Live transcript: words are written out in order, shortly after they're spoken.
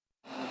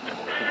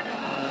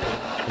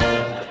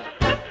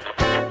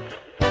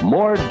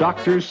more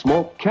doctors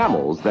smoke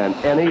Camels than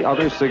any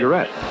other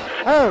cigarette.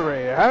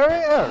 Hurry,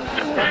 hurry,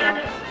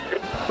 hurry.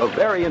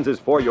 Bavarians is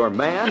for your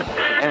man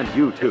and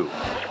you too.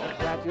 What's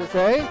that you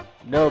say?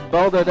 No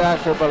Boulder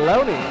Dash or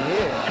baloney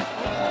here.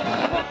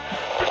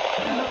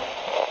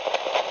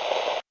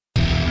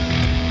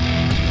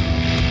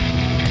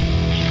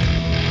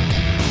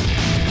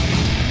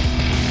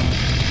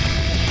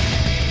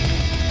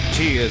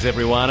 Cheers,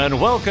 everyone, and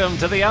welcome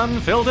to The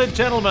Unfiltered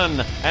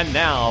Gentleman. And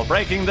now,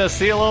 breaking the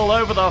seal all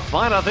over the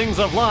finer things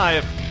of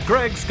life,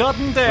 Greg, Scott,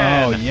 and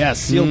Dan. Oh, yes,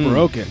 seal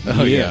broken.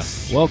 Oh,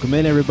 yes. Welcome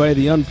in, everybody,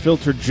 The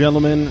Unfiltered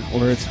Gentleman,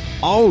 where it's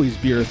always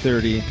beer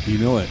 30. You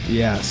know it.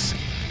 Yes.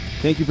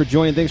 Thank you for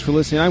joining. Thanks for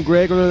listening. I'm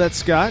Greg, or that's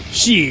Scott.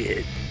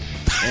 Shit.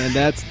 And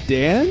that's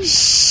Dan.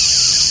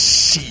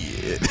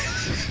 Shit.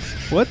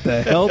 What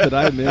the hell did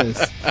I miss?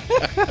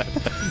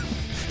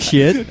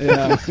 Shit.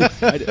 Yeah,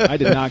 I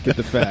did not get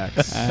the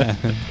facts.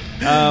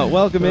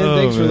 Welcome in.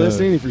 Thanks for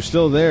listening. If you're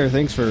still there,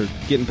 thanks for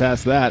getting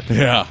past that.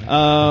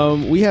 Yeah.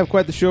 We have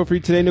quite the show for you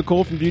today.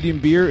 Nicole from Beauty and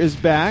Beer is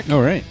back.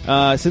 All right.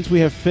 Since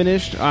we have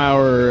finished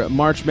our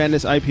March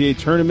Madness IPA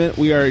tournament,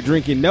 we are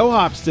drinking no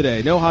hops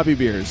today. No hoppy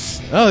beers.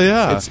 Oh,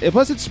 yeah.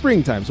 Plus, it's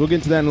springtime, so we'll get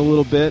into that in a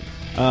little bit.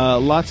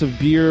 Lots of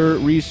beer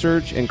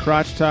research and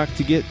crotch talk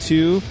to get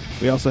to.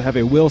 We also have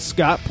a Will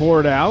Scott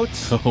poured out.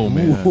 Oh,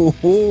 man.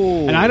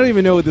 And I don't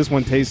even know what this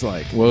one tastes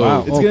like. Whoa.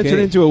 Wow. It's going to turn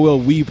into a Will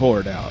we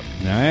poured out.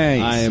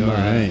 Nice.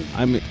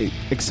 I'm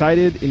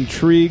excited,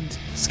 intrigued,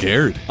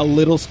 Scared. a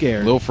little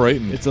scared. A little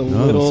frightened. It's a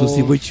little... So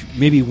see which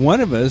maybe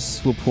one of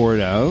us will pour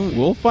it out.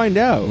 We'll find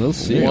out. We'll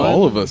see. Yeah,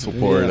 all of us will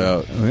pour it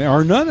out.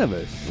 Or none of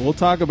us. We'll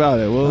talk about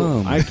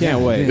it. I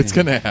can't wait. It's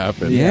going to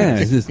happen.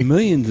 Yeah, there's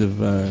millions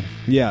of...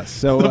 Yes.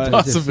 So The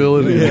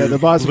possibility. Yeah, the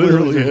possibility.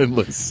 Literally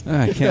endless.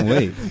 I can't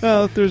wait.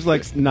 Well, there's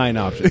like 9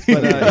 options.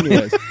 But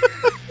anyways.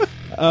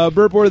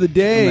 Burp Word of the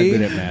Day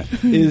I'm not good at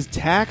math. is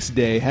Tax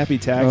Day. Happy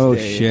Tax Oh,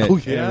 Day. shit. Oh,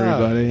 yeah.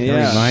 Everybody. That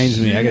Yeah. reminds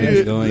me. I got to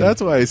get going.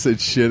 That's why I said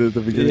shit at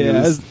the beginning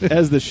Yeah, of this.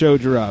 as the show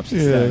drops,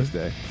 it's Yeah. Tax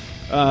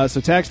Day. So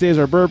Tax Day is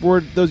our burp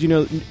word. Those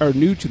are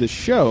new to the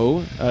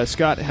show.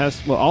 Scott has,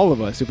 all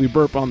of us, if we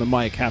burp on the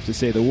mic, have to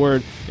say the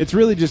word. It's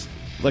really just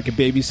like a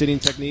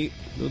babysitting technique.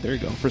 Oh, there you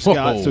go. For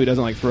Scott, Whoa. so he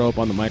doesn't throw up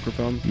on the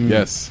microphone.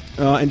 Yes.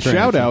 And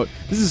shout out,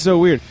 this is so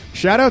weird.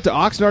 Shout out to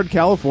Oxnard,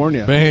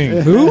 California.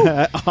 Bang. Who?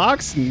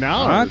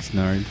 Oxnard.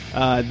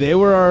 Oxnard. They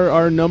were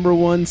our number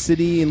one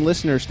city in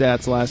listener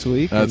stats last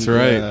week. That's And,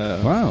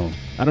 right. Wow.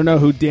 I don't know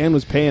who Dan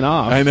was paying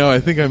off. I know. I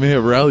think I may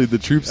have rallied the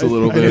troops a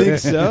little I bit. think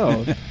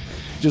so.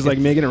 Just like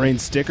making it rain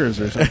stickers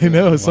or something. I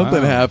know.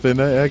 Something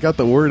happened. I got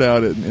the word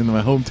out in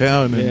my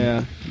hometown. And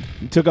Yeah.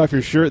 You took off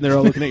your shirt and they're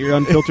all looking at your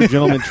Unfiltered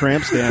Gentleman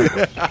tramp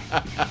stamp.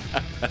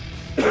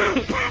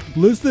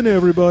 Listen,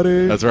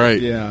 everybody. That's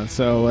right. Yeah.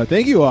 So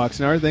thank you,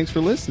 Oxnard. Thanks for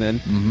listening.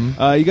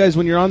 Mm-hmm. You guys,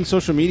 when you're on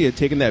social media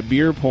taking that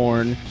beer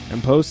porn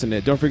and posting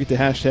it, don't forget to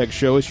hashtag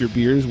show us your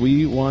beers.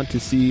 We want to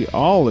see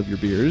all of your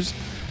beers.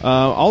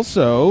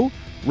 Also,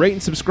 rate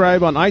and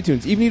subscribe on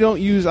iTunes. Even if you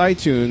don't use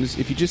iTunes,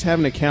 if you just have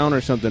an account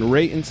or something,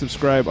 rate and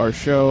subscribe our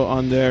show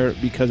on there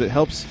because it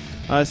helps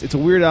us. It's a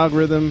weird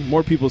algorithm.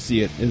 More people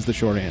see it is the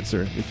short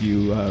answer if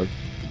you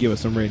give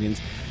us some ratings.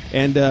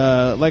 And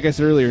like I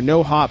said earlier,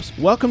 no hops.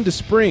 Welcome to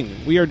spring.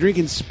 We are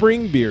drinking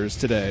spring beers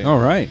today. All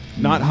right.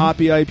 Not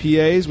hoppy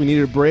IPAs. We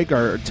needed a break.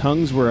 Our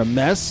tongues were a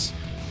mess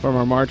from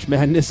our March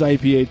Madness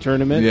IPA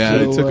tournament. Yeah,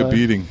 So, it took a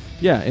beating.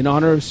 Yeah, in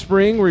honor of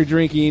spring, we're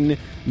drinking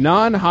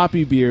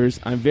non-hoppy beers.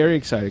 I'm very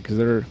excited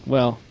because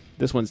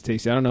this one's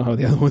tasty. I don't know how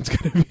the other one's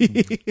going to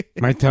be.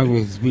 My tongue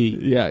was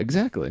sweet. Yeah,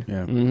 exactly.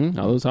 Yeah.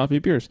 All those hoppy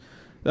beers.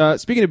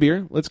 Speaking of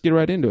beer, let's get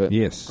right into it.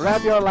 Yes.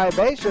 Grab your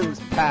libations,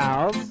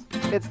 pals.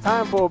 It's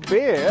time for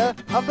Beer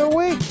of the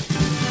Week.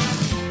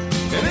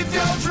 And if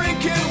you're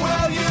drinking,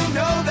 well, you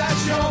know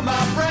that you're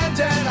my friend,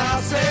 and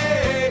I'll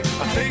say,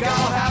 I think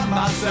I'll have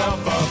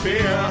myself a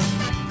beer.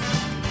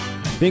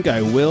 I think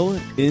I will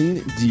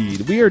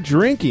indeed. We are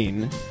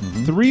drinking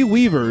Three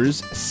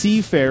Weavers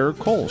Seafair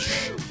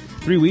Kolsch.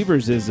 Three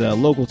Weavers is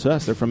local to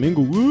us. They're from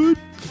Inglewood.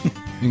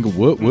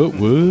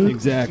 What?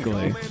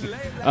 Exactly.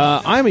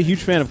 I'm a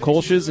huge fan of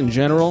Kolsch's in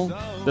general.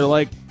 They're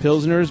like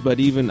Pilsners, but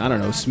even, I don't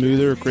know,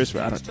 smoother, crisper.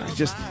 I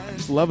just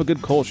love a good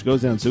Kolsch. It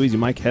goes down so easy.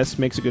 Mike Hess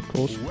makes a good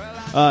Kolsch.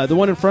 The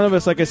one in front of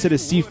us, like I said,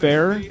 is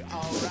Seafair.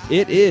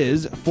 It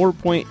is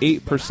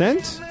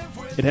 4.8%.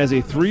 It has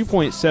a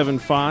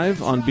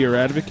 3.75 on Beer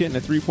Advocate and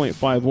a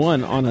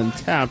 3.51 on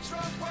Untapped,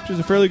 which is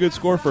a fairly good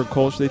score for a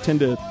Kolsch. They tend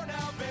to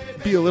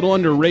be a little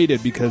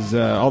underrated because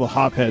all the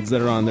hop heads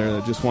that are on there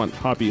that just want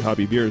hoppy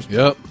beers.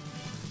 Yep.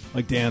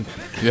 Like Dan.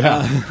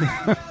 Yeah.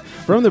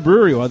 From the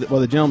brewery, while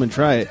the gentlemen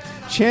try it,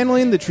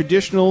 channeling the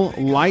traditional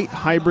light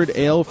hybrid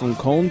ale from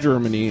Cologne,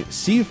 Germany,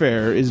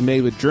 Seafair is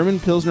made with German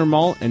Pilsner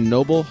malt and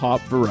noble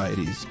hop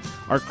varieties.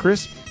 Our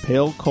crisp,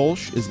 pale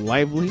Kolsch is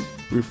lively,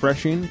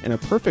 refreshing, and a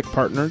perfect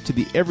partner to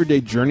the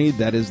everyday journey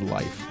that is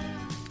life.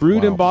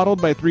 Brewed and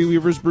bottled by Three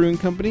Weavers Brewing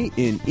Company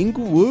in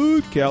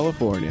Inglewood,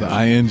 California.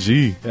 The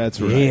ING.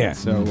 That's right. Yeah.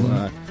 So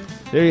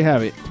there you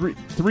have it.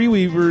 Three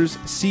Weavers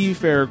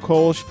Seafair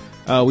Kolsch.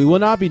 We will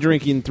not be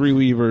drinking Three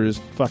Weavers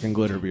fucking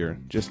glitter beer.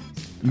 Just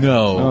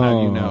No.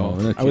 have you know.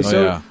 that's I was it. so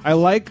Oh, yeah. I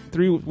like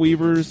Three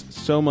Weavers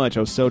so much.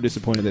 I was so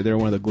disappointed that they were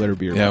one of the glitter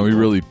beer. Yeah, we ones.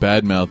 really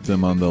badmouthed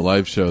them on the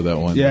live show that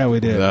one. Yeah, we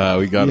did.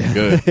 We got them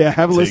good. Yeah,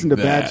 have a Take listen to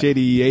that. Batch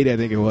 88, I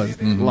think it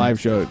was, live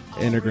show at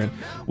Integrin.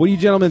 What do you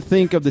gentlemen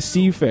think of the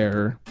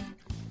Seafarer?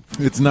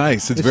 It's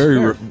nice. It's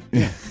very.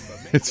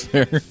 It's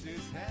fair.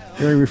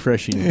 Very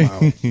refreshing.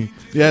 Wow.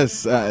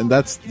 Yes, and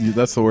that's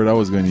the word I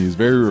was going to use.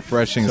 Very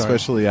refreshing,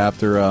 especially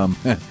after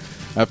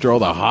after all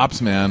the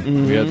hops,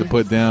 man. We had to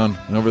put down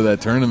over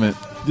that tournament.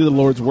 Do the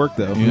Lord's work,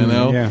 though. You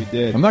know, Yeah. We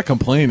did. I'm not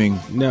complaining.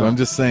 No. but I'm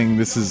just saying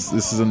this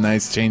is a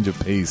nice change of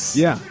pace.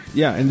 Yeah,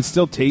 and it's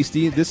still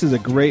tasty. This is a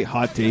great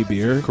hot day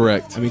beer.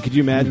 Correct. I mean, could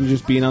you imagine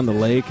just being on the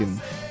lake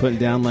and putting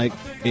down like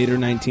 8 or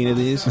 19 of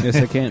these? Yes,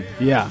 I can.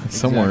 Yeah,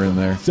 Somewhere in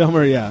there.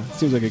 Somewhere, yeah.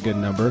 Seems like a good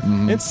number.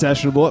 It's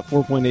sessionable at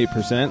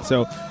 4.8%.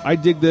 So I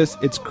dig this.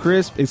 It's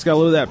crisp. It's got a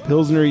little of that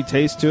Pilsner-y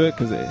taste to it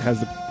because it has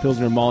the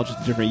Pilsner malt,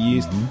 just a different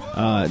yeast.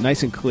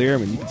 Nice and clear. I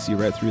mean, you can see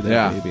right through that,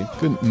 Yeah, baby.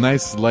 good,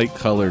 nice light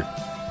color.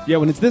 Yeah,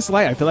 when it's this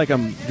light, I feel like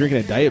I'm drinking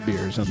a diet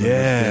beer or something.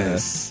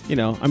 Yes. You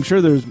know, I'm sure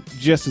there's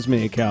just as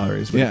many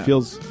calories, but Yeah. it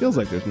feels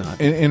like there's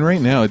not. And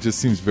right now, it just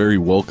seems very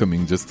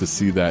welcoming just to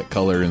see that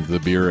color in the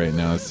beer right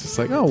now. It's just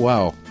like, oh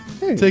wow,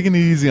 taking it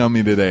easy on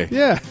me today.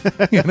 Yeah.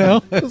 You know,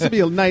 This will be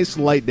a nice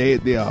light day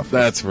at the office.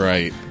 that's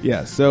right.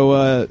 Yeah,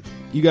 so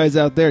you guys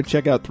out there,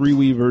 check out Three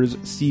Weavers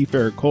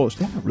Seafarer Kolsch.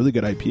 They have a really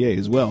good IPA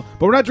as well.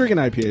 But we're not drinking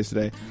IPAs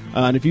today.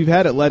 And if you've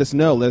had it, let us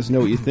know. Let us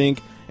know what you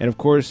think. And, of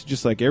course,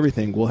 just like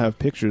everything, we'll have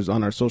pictures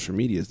on our social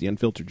medias, the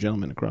Unfiltered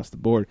Gentlemen across the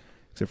board,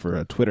 except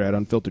for Twitter at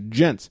Unfiltered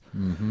Gents.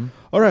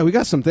 All right, we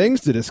got some things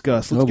to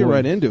discuss. Let's get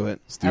right into it.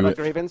 Let's Have do a it.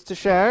 grievance to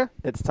share?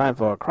 It's time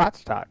for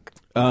crotch talk.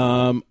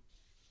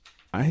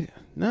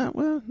 Not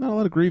a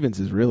lot of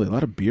grievances, really. A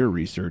lot of beer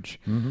research.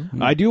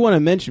 I do want to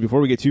mention,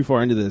 before we get too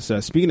far into this,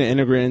 speaking of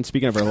Integrin,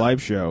 speaking of our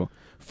live show,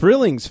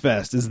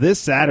 Fest is this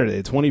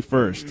Saturday, the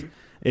 21st.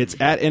 It's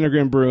at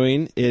Integrin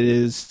Brewing.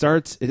 It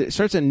starts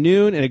at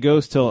noon and it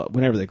goes till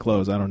whenever they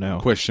close. I don't know.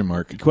 Question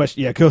mark. It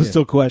goes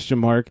till question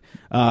mark.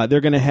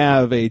 They're going to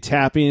have a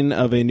tapping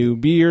of a new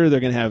beer. They're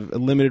going to have a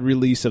limited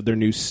release of their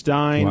new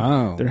Stein.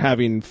 Wow. They're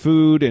having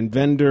food and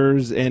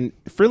vendors. And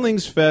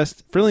Frillings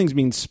Fest, Frillings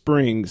means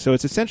spring, so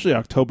it's essentially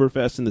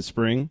Oktoberfest in the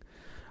spring.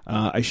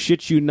 I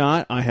shit you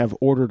not, I have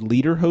ordered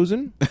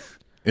Lederhosen.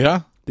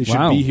 Yeah, They should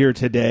Wow. be here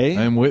today.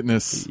 I am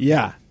witness.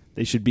 Yeah,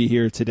 they should be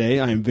here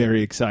today. I am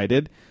very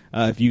excited.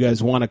 If you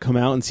guys want to come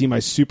out and see my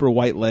super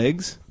white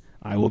legs,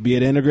 I will be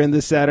at Integrin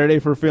this Saturday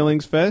for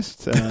Fillings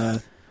Fest.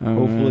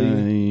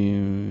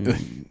 Hopefully,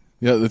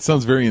 Yeah, that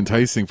sounds very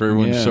enticing for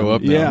everyone to show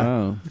up now. Yeah.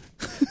 Wow.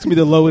 it's gonna be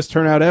the lowest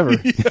turnout ever.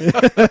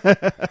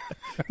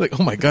 Like,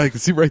 oh my God, I can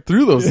see right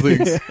through those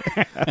things.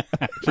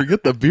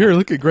 Forget the beer.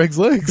 Look at Greg's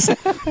legs.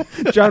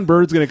 John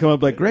Bird's gonna come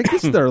up like, Greg,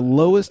 this is our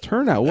lowest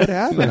turnout. What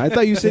happened? I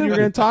thought you said you were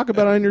gonna talk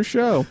about it on your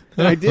show.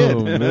 And I did.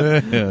 Oh,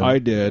 man. I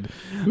did.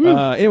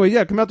 Anyway,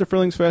 yeah, come out to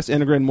Frillings Fest,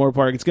 Integrin Moore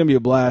Park. It's gonna be a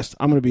blast.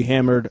 I'm gonna be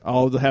hammered.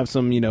 I'll have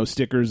some,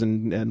 stickers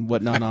and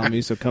whatnot on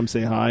me. So come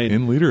say hi.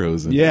 In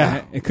Lederhosen.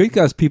 Yeah. It could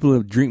cause people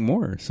to drink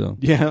more. So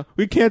Yeah,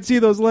 we can't see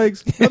those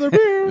legs. Another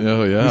beer.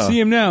 Oh, yeah. you see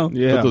him now.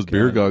 Yeah. Put those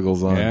beer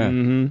goggles on.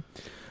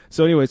 Yeah.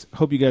 So, anyways,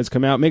 hope you guys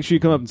come out. Make sure you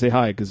come up and say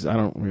hi because I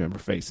don't remember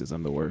faces.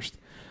 I'm the worst.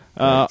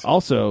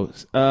 Also,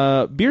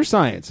 beer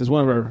science is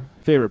one of our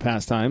favorite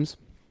pastimes.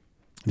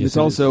 Yes, It's it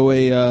also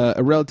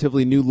a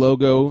relatively new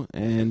logo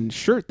and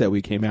shirt that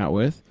we came out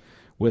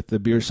with the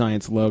beer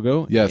science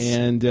logo. Yes.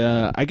 And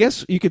I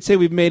guess you could say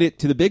we've made it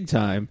to the big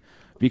time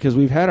because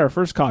we've had our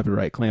first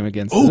copyright claim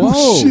against us.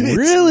 Whoa, shit.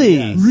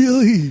 really?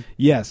 Really?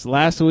 Yes,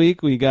 last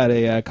week we got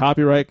a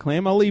copyright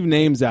claim. I'll leave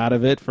names out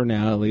of it for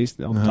now, at least.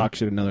 I'll talk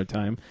shit another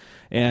time.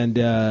 And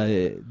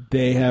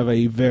they have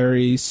a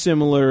very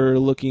similar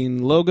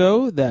looking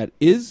logo that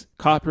is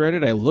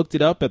copyrighted. I looked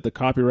it up at the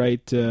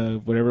copyright,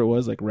 whatever it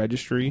was, like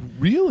registry.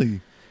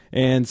 Really?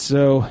 And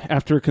so,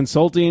 after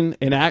consulting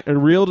a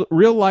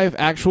real life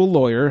actual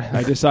lawyer,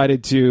 I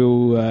decided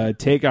to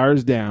take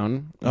ours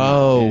down.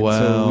 Oh, And wow.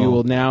 So we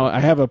will now.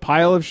 I have a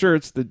pile of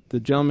shirts that the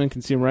gentleman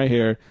can see them right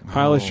here.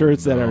 Pile of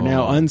shirts that are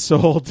now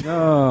unsold.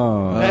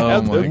 Oh. That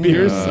have the my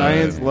beer God.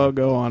 science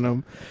logo on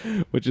them,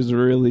 which is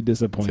really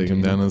disappointing. Take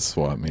him down to the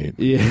swap meet.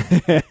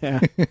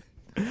 Yeah.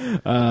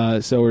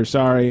 So we're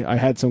sorry. I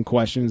had some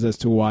questions as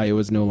to why it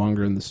was no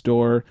longer in the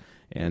store,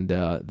 and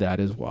that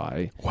is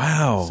why.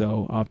 Wow.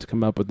 So I'll have to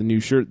come up with a new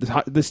shirt.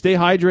 The Stay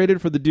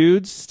Hydrated for the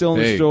dudes still in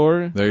the Hey,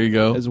 store, there you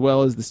go. as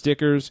well as the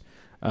stickers.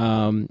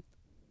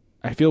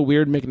 I feel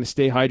weird making a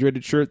Stay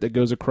Hydrated shirt that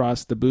goes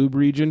across the boob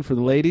region for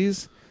the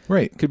ladies.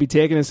 Right. Could be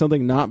taken as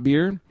something not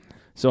beer.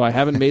 So I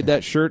haven't made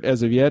that shirt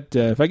as of yet.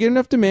 If I get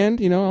enough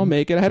demand, I'll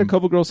make it. I had a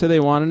couple girls say they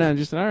wanted it. And I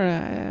just all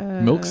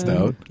right. Milk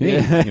stout.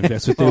 Yeah, if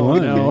that's what they Oh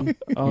want. no! man.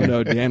 Oh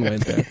no! Dan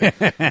went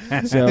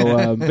there.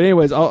 So, but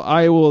anyways,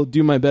 I will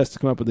do my best to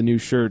come up with a new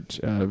shirt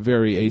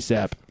very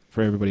ASAP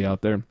for everybody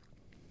out there.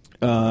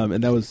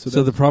 And that was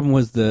So the problem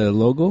was the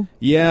logo?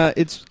 yeah.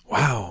 It's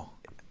Wow.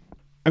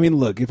 I mean,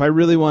 look, if I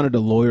really wanted to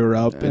lawyer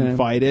up and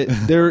fight it,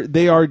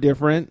 they are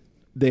different.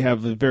 they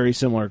have a very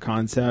similar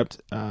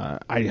concept. I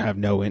have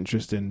no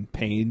interest in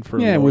paying for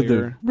a we're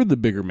lawyer. the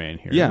bigger man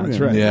here. Yeah, that's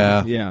right.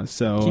 Yeah. Yeah.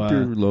 So Keep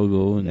your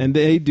logo and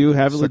they do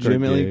have it suck our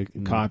legitimately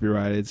dick.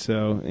 copyrighted.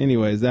 So,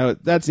 anyways,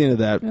 that's the end of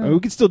that. We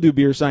could still do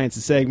Beer Science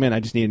segment. I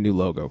just need a new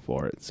logo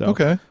for it. So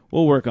Okay.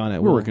 we'll work on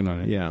it. We're working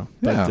on it. Yeah.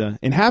 Yeah. But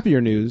in happier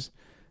news,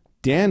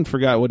 Dan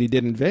forgot what he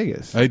did in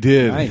Vegas. I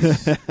did.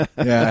 Nice. Yeah,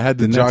 I had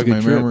to Then that's jog a good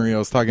my trip. memory. I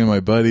was talking to my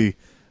buddy.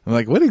 I'm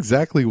like, what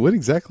exactly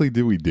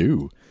did we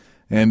do?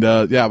 And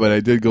but I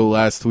did go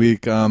last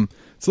week.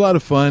 It's a lot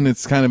of fun.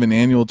 It's kind of an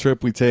annual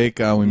trip we take.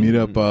 We meet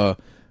up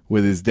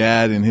with his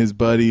dad and his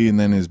buddy, and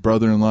then his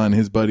brother-in-law and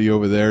his buddy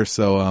over there.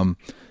 So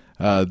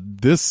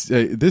this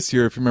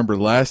year, if you remember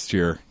last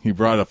year, he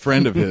brought a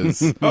friend of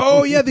his.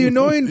 Oh, yeah, the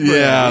annoying friend.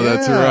 Yeah,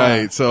 that's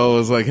right. So I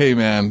was like, hey,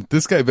 man,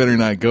 this guy better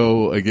not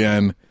go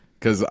again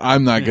because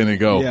I'm not going to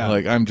go. Yeah.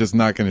 Like, I'm just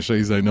not going to show.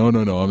 He's like, no, I'm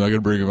not going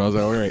to bring him. I was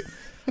like, all right,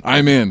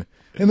 I'm in.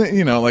 And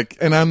then,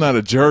 and I'm not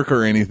a jerk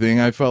or anything.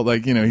 I felt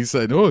like, he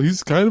said, oh,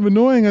 he's kind of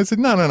annoying. I said,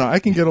 no, I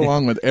can get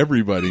along with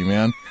everybody,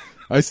 man.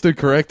 I stood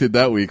corrected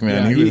that week,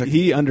 man. Yeah,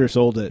 he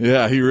undersold it.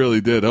 Yeah, he really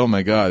did. Oh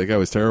my God, the guy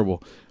was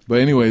terrible. But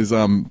anyways,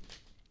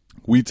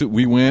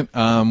 we went.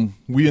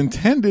 We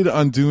intended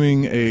on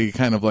doing a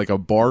kind of like a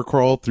bar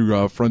crawl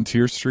through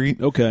Frontier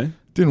Street. Okay.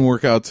 Didn't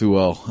work out too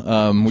well.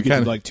 We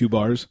kind of like 2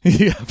 bars.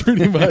 yeah,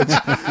 pretty much.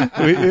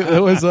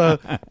 It was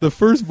the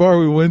first bar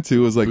we went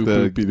to was like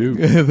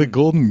the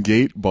Golden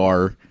Gate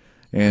bar,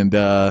 and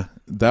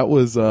that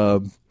was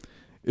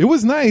it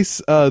was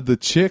nice. The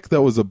chick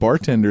that was a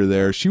bartender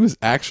there, she was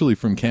actually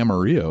from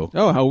Camarillo.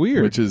 Oh, how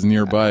weird. Which is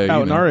nearby.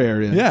 Out in our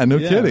area. Yeah, no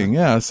kidding.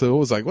 Yeah, so it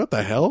was like, what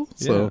the hell?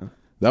 So Yeah.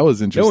 that was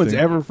No interesting. one's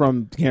ever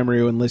from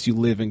Camarillo unless you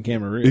live in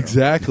Camarillo.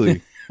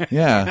 Exactly.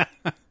 Yeah.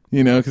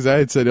 Because I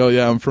had said, oh,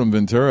 yeah, I'm from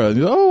Ventura.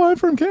 And, oh, I'm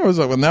from Camarillo. I was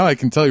like, well, now I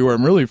can tell you where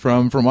I'm really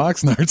from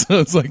Oxnard. So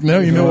it's like, now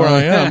you know where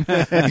I am.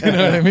 You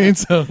know what I mean?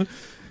 So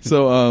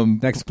That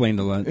explained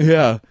a lot.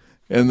 yeah.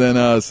 And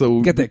then, so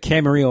Get that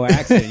Camarillo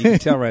accent. You can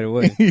tell right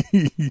away.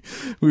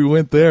 we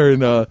went there,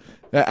 and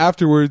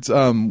afterwards,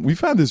 we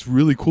found this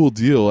really cool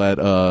deal at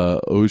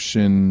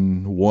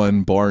Ocean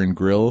One Bar and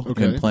Grill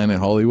in Planet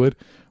Hollywood,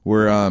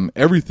 where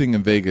everything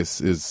in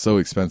Vegas is so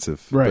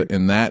expensive. Right. But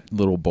in that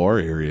little bar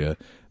area,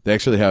 they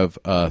actually have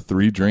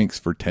 3 drinks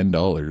for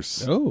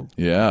 $10. Oh.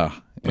 Yeah.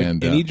 Like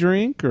and any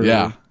drink? Or?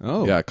 yeah.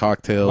 Oh. Yeah,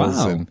 cocktails.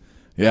 Wow. And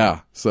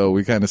yeah. So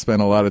we kind of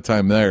spent a lot of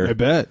time there. I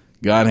bet.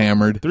 Got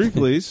hammered. 3,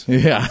 please.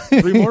 Yeah.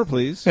 3 more,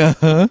 please.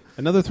 Uh-huh.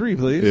 Another 3,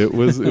 please. It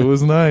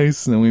was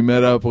nice, and we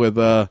met up with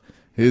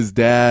his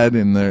dad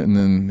and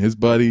then his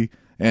buddy.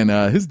 And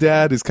his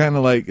dad is kind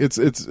of like it's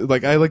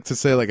like I like to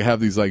say, like, I have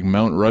these like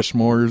Mount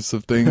Rushmores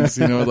of things,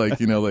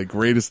 like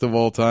greatest of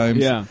all times.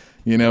 Yeah.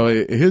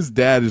 His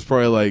dad is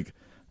probably like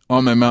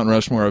on my Mount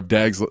Rushmore of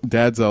dads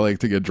I like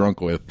to get drunk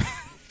with.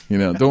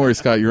 Don't worry,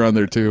 Scott, you're on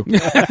there too.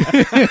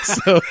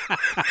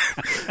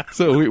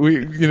 so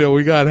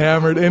we got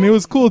hammered, and it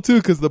was cool too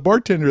because the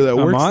bartender that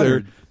works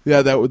honored.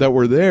 there, that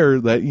were there,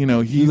 that You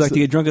he's like to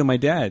get drunk with my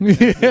dad.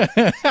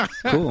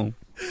 Cool.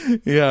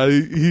 yeah,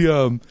 he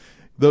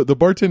the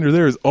bartender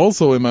there is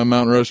also in my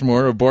Mount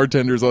Rushmore of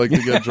bartenders I like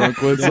to get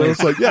drunk with. So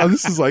it's like, yeah,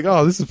 this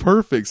is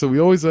perfect. So we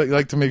always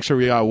like to make sure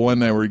we got one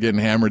night we're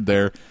getting hammered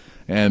there,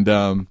 and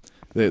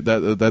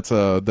that's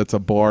a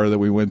bar that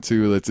we went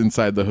to that's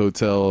inside the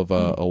hotel of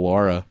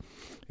Alara,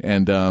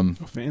 and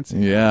fancy.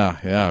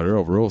 yeah,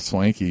 real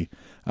swanky.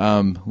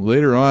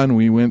 Later on,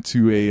 we went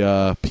to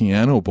a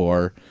piano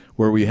bar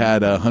where we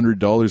had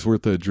 $100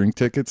 worth of drink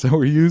tickets that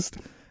were used.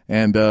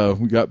 And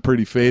we got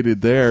pretty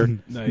faded there.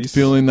 Nice.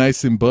 Feeling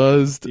nice and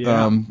buzzed.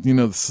 Yeah.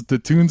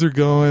 The tunes are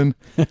going,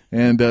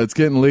 and it's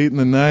getting late in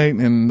the night,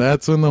 and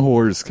that's when the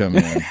whores come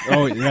in.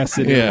 Oh, yes,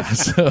 it is. Yeah.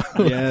 So,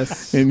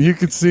 Yes. and you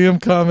could see them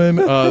coming.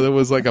 There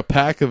was like a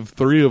pack of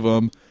 3 of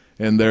them,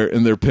 and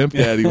their pimp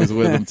daddy was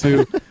with them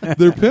too.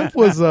 Their pimp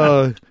was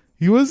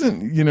he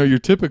wasn't, your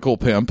typical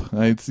pimp.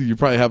 You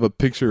probably have a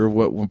picture of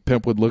what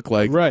pimp would look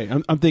like. Right.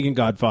 I'm thinking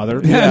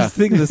Godfather. Yeah, I was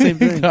thinking the same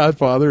thing.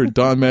 Godfather or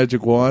Don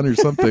Magic Wand or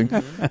something.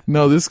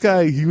 No, this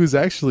guy, he was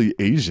actually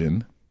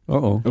Asian,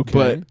 Uh-oh. Okay.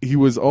 but he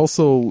was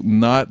also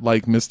not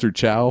like Mr.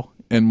 Chow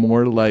and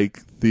more like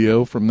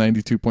Theo from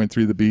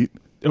 92.3 The Beat,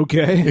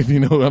 Okay. if you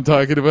know what I'm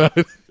talking about.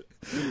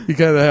 He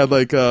kind of had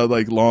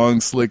like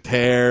long slicked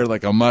hair,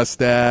 like a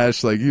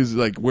mustache, like he was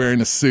like wearing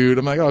a suit.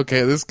 I'm like,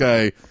 okay, this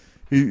guy,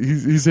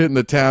 he's hitting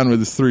the town with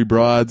his 3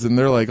 broads, and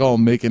they're like all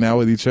making out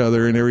with each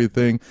other and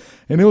everything.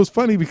 And it was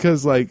funny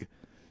because like,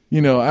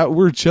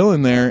 we're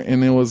chilling there,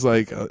 and it was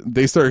like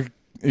they started.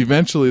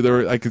 Eventually,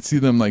 I could see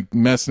them like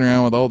messing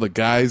around with all the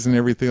guys and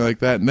everything like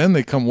that, and then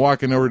they come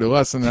walking over to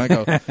us, and I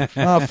go,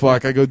 "Oh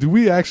fuck!" I go, "Do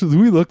we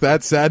look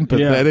that sad and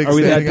pathetic Are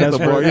we that standing at the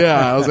bar?" desperate?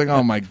 Yeah, I was like,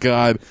 "Oh my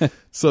god!"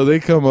 So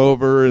they come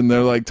over and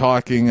they're like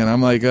talking, and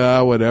I'm like,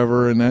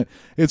 whatever. And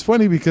it's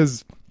funny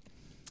because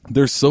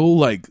they're so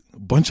like a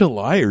bunch of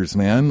liars,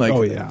 man. Like,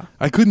 Oh, yeah.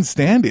 I couldn't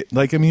stand it.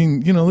 Like, I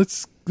mean,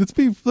 let's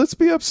let's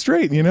be up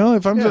straight. You know,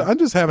 if I'm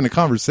just having a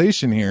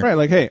conversation here, Right,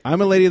 like, hey,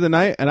 I'm a lady of the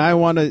night, and I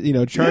want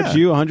to, charge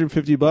you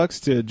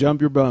 $150 to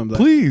jump your bum. Like,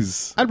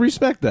 please. I'd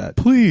respect that.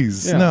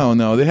 Please. Yeah.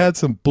 No. They had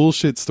some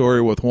bullshit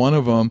story with one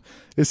of them.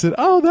 They said,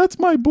 "Oh, that's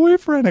my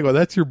boyfriend." I go,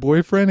 "That's your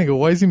boyfriend?" I go,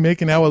 "Why is he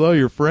making out with all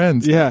your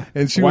friends?" Yeah.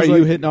 And she Why was are like,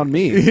 you hitting on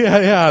me?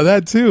 Yeah,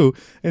 that too.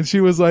 And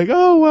she was like,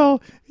 "Oh,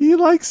 well, he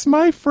likes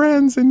my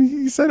friends." And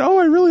he said, "Oh,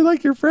 I really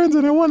like your friends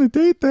and I want to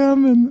date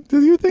them. And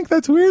do you think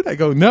that's weird?" I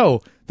go,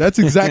 "No. That's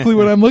exactly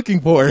what I'm looking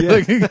for."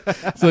 Like,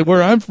 it's like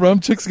where I'm from,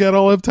 chicks got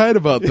all uptight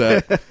about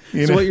that.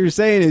 So what you're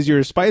saying is you're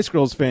a Spice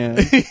Girls fan.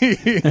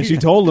 And she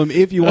told him,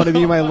 if you want to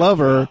be my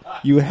lover,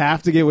 you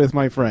have to get with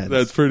my friends.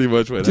 That's pretty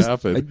much what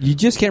happened. You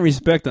just can't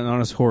respect an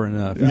honest whore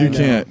enough. You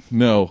can't.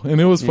 No. And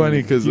it was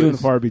funny because few and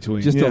far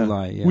between. Just don't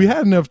lie. Yeah. we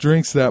had enough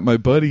drinks that my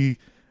buddy,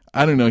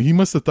 I don't know, he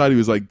must have thought he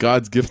was like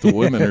God's gift to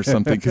women or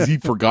something because he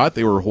forgot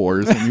they were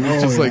whores and he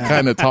was just like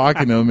kind of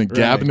talking to them and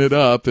gabbing it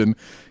up. And,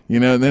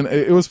 and then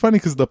it was funny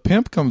because the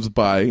pimp comes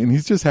by and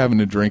he's just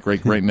having a drink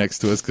right next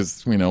to us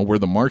because, we're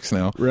the marks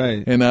now.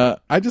 Right. And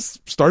I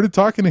just started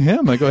talking to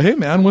him. I go, "Hey,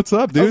 man, what's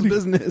up, dude?" How's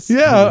business?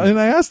 Yeah. And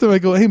I asked him, I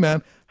go, "Hey,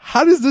 man,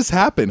 how does this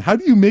happen? How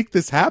do you make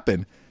this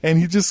happen?" And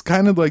he just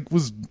kind of like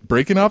was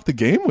breaking off the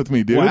game with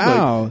me, dude.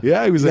 Wow. Like,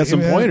 yeah, he was You like, got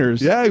some "Hey, man."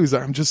 pointers. Yeah, he was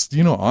like, "I'm just,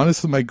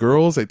 honest with my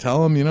girls. I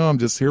tell them, I'm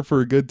just here for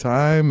a good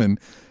time. And,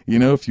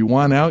 if you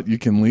want out, you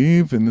can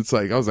leave." And it's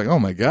like, I was like, oh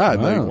my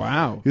God. Like,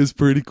 Wow. It was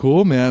pretty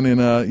cool, man.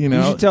 And, You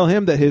should tell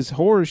him that his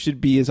whores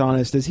should be as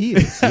honest as he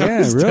is. I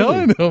was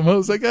telling him, I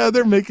was like,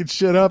 they're making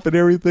shit up and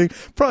everything.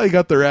 Probably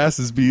got their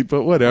asses beat,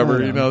 but whatever,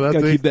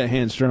 Gotta keep that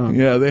hand strong.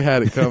 Yeah, they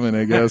had it coming,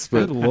 I guess.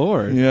 But Good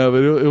Lord. yeah,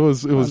 but it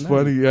was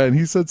funny. Yeah, and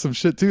he said some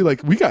shit too.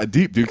 Like, we got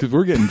deep, dude, because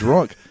we're getting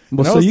drunk. Well,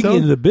 And I so was you telling-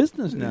 get into the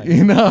business now.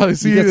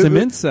 See, got some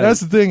insight.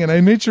 That's the thing, and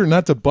I made sure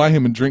not to buy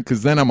him a drink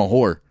because then I'm a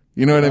whore.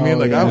 You know what I mean?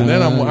 Like,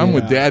 I'm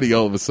with daddy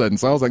all of a sudden.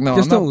 So I was like, no,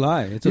 Just I'm don't not.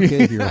 lie. It's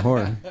okay if you're a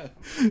whore.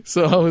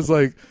 So I was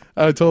like,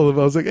 I told him,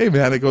 I was like, "Hey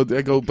man," I go,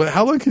 "But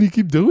how long can you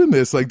keep doing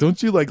this? Like,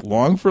 don't you like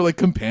long for like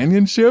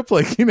companionship?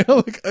 Like, we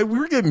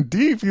were getting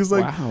deep." He was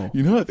like, Wow.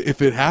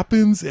 If it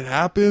happens, it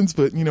happens.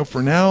 But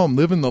for now, I'm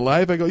living the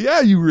life. I go,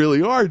 "Yeah, you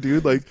really are,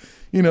 dude." Like,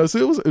 so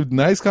it was a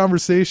nice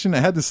conversation. I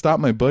had to stop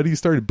my buddy. He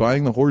started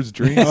buying the whores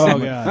drinks. Oh,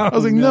 And God. I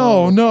was like,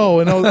 no.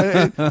 And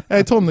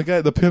I told him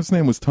the pimp's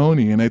name was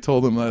Tony. And I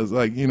told him, I was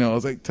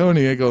like,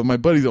 "Tony," I go, "My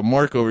buddy's a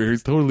Mark over here. He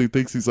totally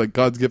thinks he's like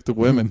God's gift to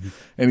women."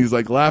 And he's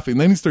like laughing.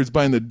 Then he starts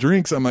buying the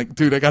drinks. I'm like,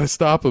 "Dude, I got to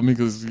stop him." He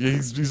goes,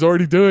 he's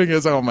already doing it. I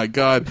was like, "Oh my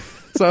God."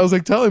 So I was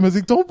like, telling him, I was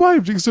like, "Don't buy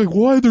him drinks." He's like,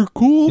 "Why? They're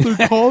cool.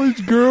 They're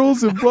college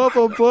girls and blah,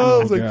 blah, blah." I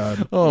was like,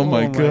 God. oh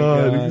my my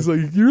God. God. He's like,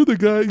 "You're the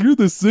guy. You're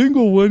the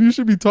single one. You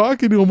should be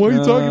talking to him. Why are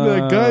you talking to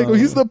that guy?" I go,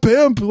 "He's the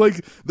pimp.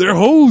 Like, they're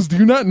hoes. Do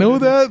you not know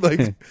that?"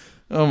 Like,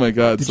 oh my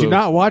God. Did you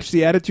not watch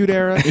the Attitude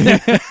Era?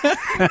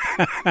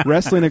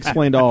 Wrestling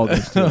explained all of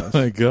this to us. Oh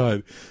my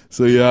God.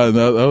 So yeah,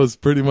 that was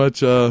pretty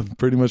much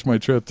my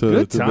trip to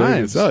Good to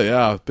times. Vegas. Oh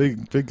yeah,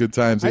 big good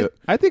times. Yeah.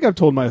 I think I've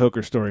told my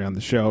hooker story on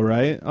the show,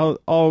 right?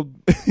 I'll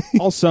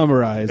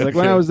summarize. Like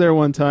when I was there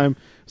one time,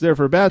 I was there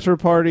for a bachelor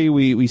party.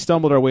 We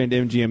stumbled our way into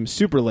MGM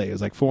super late. It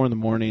was like 4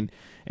 a.m.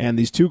 And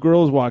these two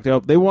girls walked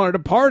up. They wanted to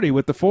party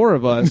with the four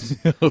of us.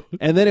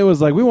 And then it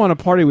was like, "We want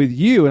to party with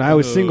you." And I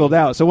was singled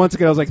out. So once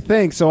again, I was like,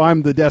 "Thanks." So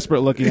I'm the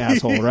desperate looking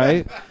asshole,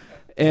 right?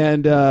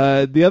 And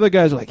the other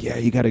guys were like, "Yeah,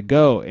 you got to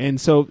go."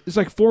 And so it's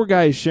like 4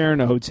 guys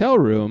sharing a hotel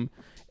room.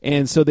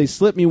 And so they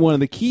slipped me one of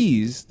the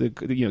keys, the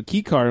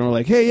key card, and we're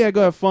like, "Hey, yeah,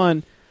 go have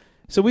fun."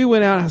 So we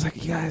went out. And I was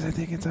like, "Guys, I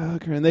think it's a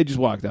hooker," and they just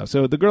walked out.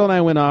 So the girl and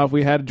I went off.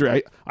 We had a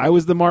drink. I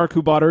was the Mark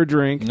who bought her a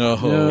drink, No.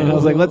 and I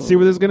was like, "Let's see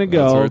where this is going to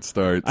go." That's where it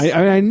starts.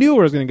 I knew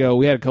where it was going to go.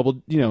 We had a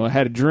couple, I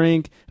had a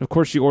drink. And of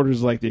course, she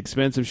orders like the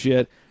expensive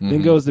shit.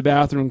 Then goes to the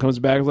bathroom, comes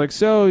back, was like,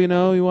 "So, you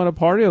want to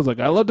party?" I was like,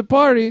 "I love to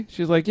party."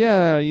 She's like,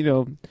 "Yeah,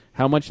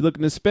 how much you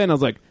looking to spend?" I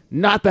was like,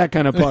 "Not that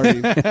kind of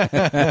party.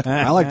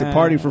 I like to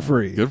party for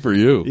free." Good for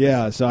you.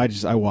 Yeah, so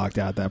I walked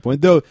out at that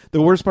point. Though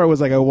the worst part was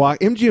like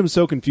MGM's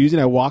so confusing.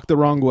 I walked the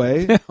wrong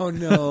way. Oh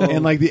no!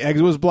 And like the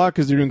exit was blocked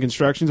because they're doing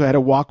construction, so I had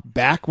to walk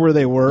back where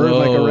they were,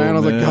 like around. I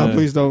was like, man. "God,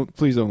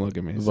 please don't look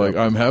at me." It's like,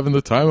 I'm having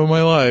the time of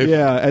my life.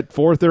 yeah, at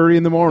 4:30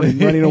 in the morning,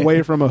 running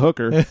away from a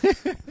hooker.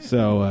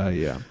 So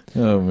yeah.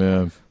 Oh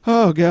man.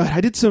 Oh God,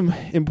 I did some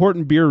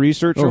important beer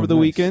research over the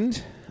nice.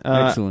 weekend.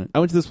 Excellent. I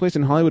went to this place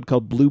in Hollywood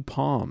called Blue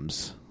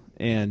Palms.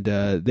 And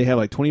they had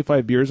like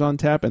 25 beers on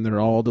tap, and they're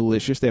all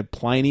delicious. They have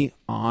Pliny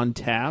on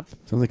tap.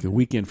 Sounds like a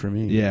weekend for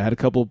me. Yeah, had a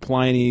couple of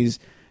Pliny's.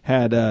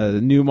 Had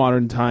New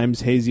Modern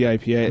Times Hazy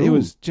IPA. It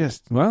was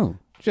just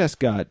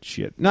got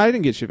shit. No, I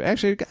didn't get shit.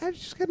 Actually, I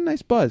just got a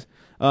nice buzz.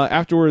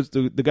 Afterwards,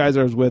 the guys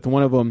I was with,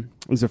 one of them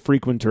was a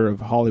frequenter of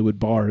Hollywood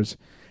bars,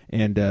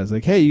 and I was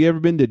like, "Hey, you ever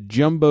been to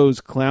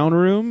Jumbo's Clown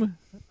Room?"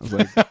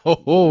 I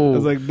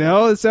was like,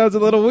 "No, it sounds a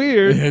little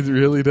weird." It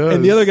really does.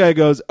 And the other guy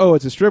goes, "Oh,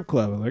 it's a strip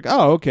club." I'm like,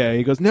 "Oh, okay."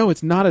 He goes, "No,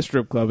 it's not a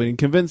strip club." And he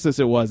convinced us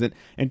it wasn't.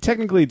 And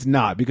technically it's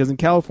not, because in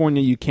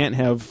California you can't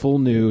have full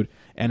nude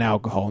and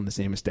alcohol in the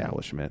same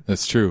establishment.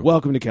 That's true.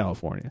 Welcome to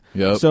California.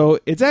 Yep. So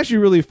it's actually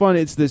really fun.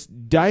 It's this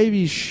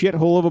divey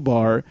shithole of a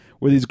bar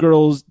where these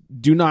girls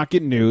do not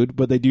get nude,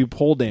 but they do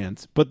pole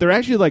dance. But they're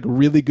actually like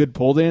really good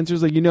pole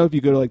dancers. Like, if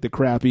you go to like the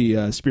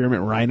crappy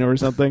Spearmint Rhino or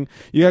something,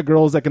 you got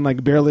girls that can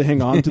like barely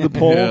hang on to the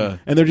pole, Yeah.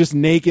 and they're just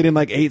naked in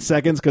like 8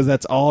 seconds because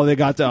that's all they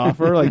got to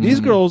offer. Like these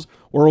girls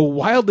were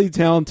wildly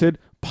talented,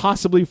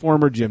 possibly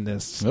former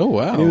gymnasts. Oh,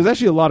 wow. And it was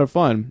actually a lot of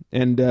fun.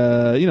 And,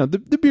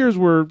 the beers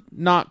were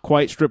not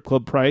quite strip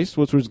club priced,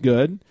 which was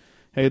good.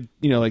 Had,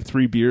 like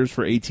 3 beers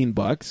for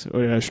 $18.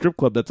 Or at a strip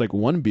club, that's like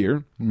 1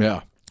 beer.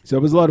 Yeah. So it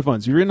was a lot of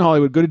fun. So if you're in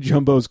Hollywood, go to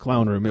Jumbo's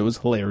Clown Room. It was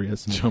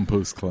hilarious.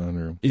 Jumbo's Clown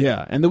Room.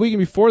 Yeah. And the weekend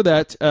before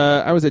that,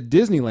 I was at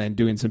Disneyland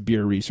doing some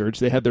beer research.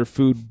 They had their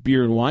food,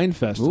 beer, and wine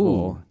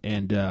festival. Ooh.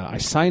 And I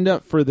signed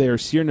up for their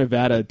Sierra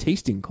Nevada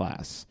tasting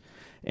class.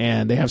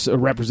 And they have a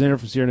representative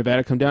from Sierra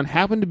Nevada come down.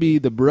 Happened to be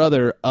the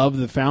brother of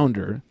the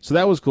founder, so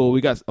that was cool. We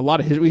got a lot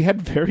of history. We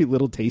had very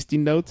little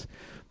tasting notes,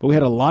 but we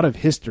had a lot of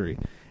history,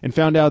 and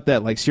found out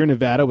that like Sierra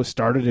Nevada was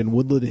started in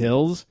Woodland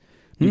Hills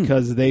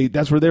because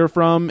that's where they were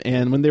from.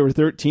 And when they were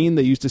 13,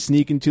 they used to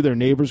sneak into their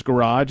neighbor's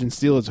garage and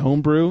steal his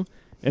homebrew.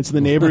 And so the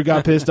neighbor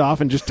got pissed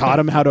off and just taught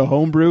him how to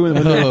homebrew. And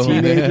when they were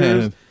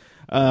teenagers.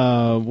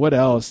 What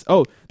else?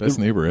 Oh, Best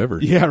neighbor ever.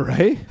 yeah,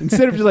 right.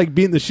 Instead of just like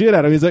beating the shit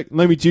out of him, he's like,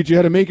 "Let me teach you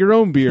how to make your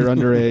own beer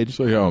underage."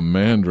 Show you how a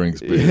man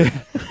drinks beer.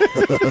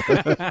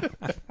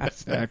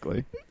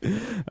 Exactly.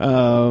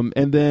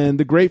 And then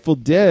the Grateful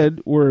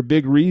Dead were a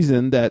big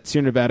reason that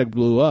Sierra Nevada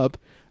blew up.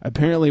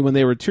 Apparently, when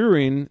they were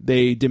touring,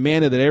 they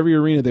demanded that every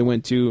arena they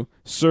went to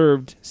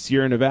served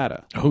Sierra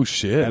Nevada Oh,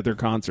 shit. at their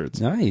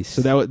concerts. Nice.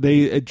 So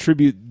they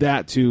attribute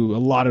that to a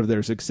lot of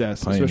their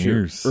success,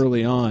 Pioneers. especially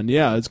early on.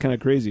 Yeah, it's kind of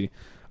crazy.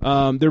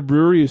 Their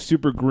brewery is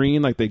super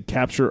green. Like they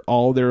capture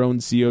all their own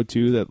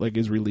CO2 that like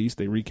is released.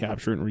 They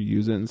recapture it and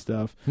reuse it and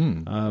stuff.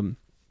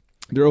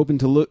 They're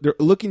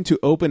looking to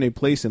open a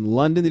place in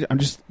London. I'm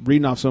just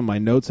reading off some of my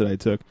notes that I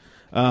took.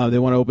 They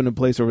want to open a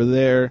place over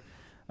there.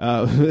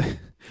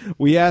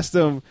 We asked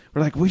them,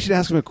 we're like, we should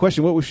ask them a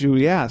question. What should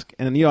we ask?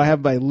 And, I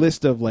have my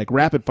list of, like,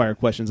 rapid-fire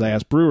questions I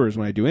ask brewers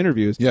when I do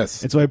interviews.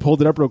 Yes. And so I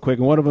pulled it up real quick,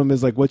 and one of them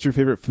is, like, what's your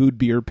favorite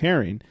food-beer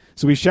pairing?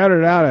 So we shouted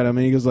it out at him,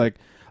 and he goes, like,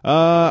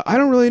 I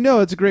don't really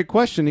know. It's a great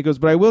question. He goes,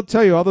 but I will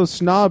tell you, all those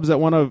snobs that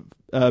want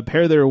to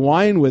pair their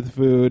wine with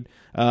food,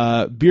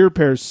 beer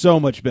pairs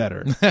so much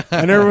better.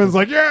 And everyone's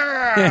like,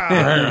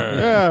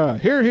 yeah,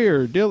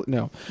 here, deal.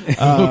 No.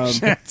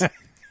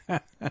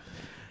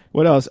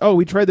 What else? Oh,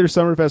 we tried their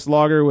Summerfest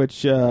lager,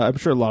 which I'm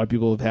sure a lot of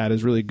people have had.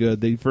 Is really good.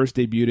 They first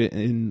debuted it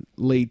in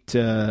late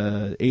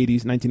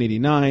 80s,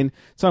 1989.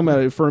 Talking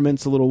about it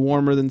ferments a little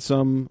warmer than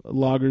some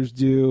lagers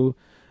do.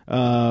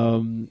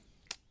 Their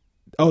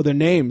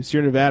name,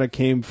 Sierra Nevada,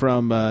 came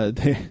from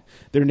their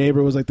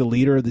neighbor was like the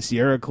leader of the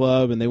Sierra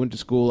Club, and they went to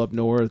school up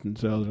north, and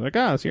so they're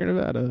like, Sierra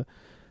Nevada.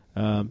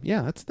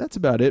 That's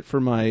about it for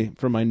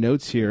my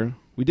notes here.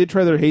 We did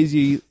try their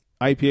hazy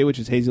IPA, which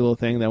is hazy little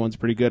thing. That one's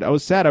pretty good. I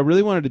was sad. I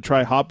really wanted to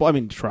try Hot Bullet. I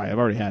mean, I've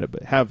already had it,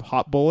 but have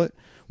Hot Bullet,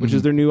 which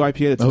is their new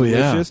IPA that's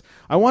delicious. Yeah.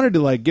 I wanted to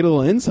like get a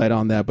little insight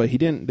on that, but they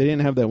didn't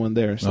have that one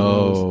there.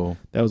 So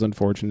that was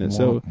unfortunate.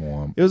 So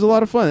it was a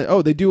lot of fun.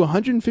 Oh, they do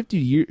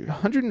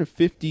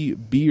 150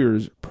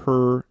 beers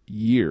per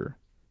year,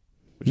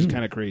 which is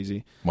kind of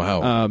crazy.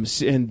 Wow.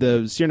 And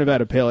the Sierra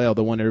Nevada Pale Ale,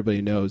 the one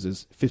everybody knows,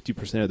 is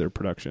 50% of their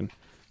production.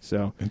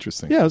 So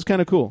interesting. Yeah, it was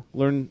kind of cool.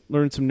 Learn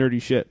some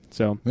nerdy shit.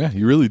 So yeah,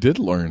 you really did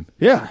learn.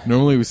 Yeah.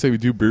 Normally we say we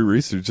do beer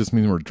research, it just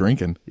means we're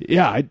drinking.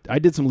 Yeah, I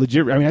did some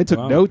legit. I mean, I took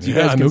notes. You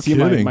guys can see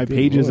my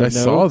pages. I of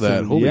notes saw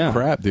that. Holy yeah,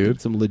 crap, dude!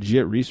 Did some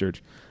legit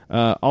research.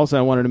 Also,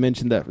 I wanted to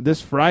mention that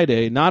this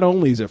Friday, not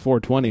only is it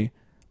 420,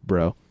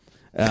 bro,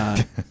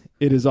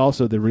 it is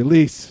also the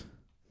release.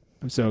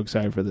 I'm so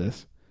excited for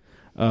this.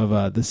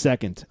 Of the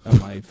second of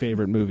my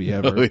favorite movie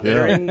ever. Oh,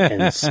 yeah.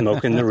 And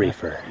smoking the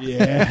reefer.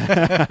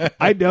 Yeah.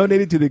 I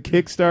donated to the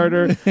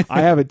Kickstarter.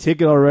 I have a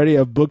ticket already.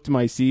 I've booked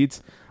my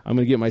seats. I'm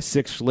going to get my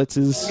 6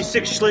 Schlitzes.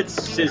 6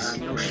 Schlitz is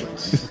no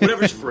Schlitz.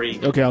 Whatever's free.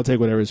 Okay, I'll take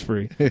whatever's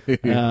free.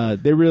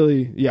 They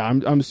really,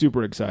 I'm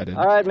super excited.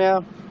 All right,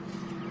 meow.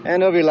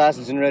 Hand over your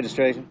license and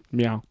registration.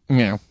 Meow.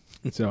 Meow.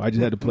 So I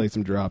just had to play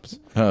some drops.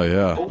 Oh,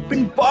 yeah.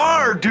 Open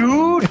bar,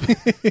 dude.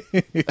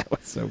 That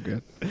was so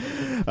good.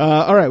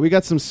 All right, we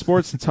got some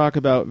sports to talk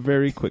about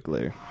very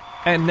quickly.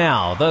 And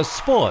now, the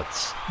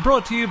sports,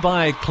 brought to you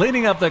by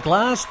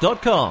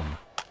cleaninguptheglass.com.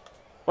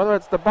 Whether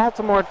it's the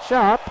Baltimore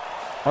Chop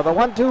or the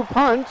 1-2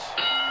 punch,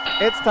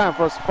 it's time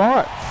for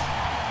sports.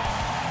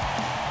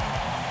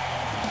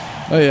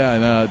 Oh,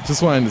 yeah, and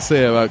just wanted to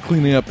say about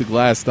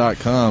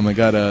cleaninguptheglass.com, I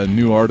got a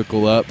new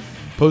article up.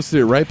 Posted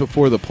it right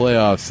before the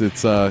playoffs.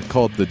 It's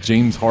called the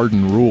James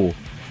Harden Rule.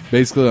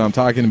 Basically, what I'm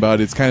talking about,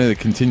 it's kind of the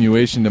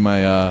continuation to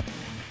my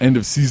end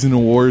of season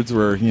awards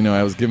where,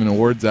 I was giving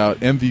awards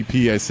out.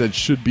 MVP, I said,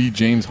 should be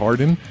James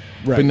Harden.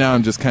 Right. But now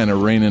I'm just kind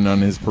of raining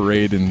on his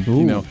parade. And,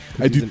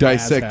 I do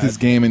dissect his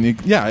game. And,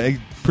 I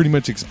pretty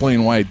much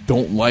explain why I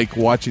don't like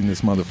watching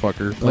this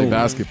motherfucker play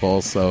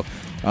basketball. So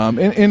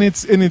And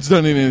it's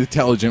done in an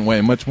intelligent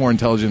way, much more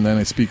intelligent than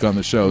I speak on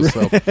the show.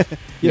 So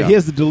Yeah, he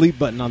has the delete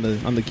button on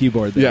the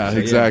keyboard there. yeah, So,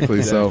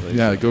 exactly. So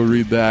yeah, go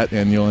read that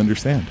and you'll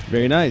understand.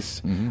 Very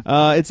nice. Mm-hmm.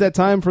 It's that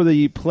time for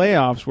the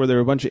playoffs where there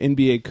are a bunch of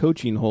NBA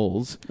coaching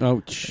holes.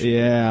 Ouch.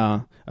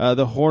 Yeah.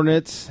 The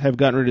Hornets have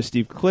gotten rid of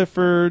Steve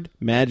Clifford.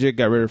 Magic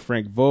got rid of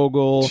Frank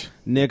Vogel.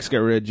 Knicks got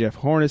rid of Jeff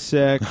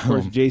Hornacek. Of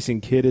course,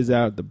 Jason Kidd is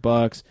out. The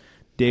Bucks.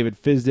 David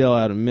Fizdale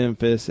out of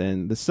Memphis.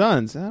 And the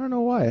Suns, I don't know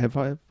why, have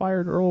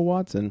fired Earl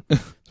Watson.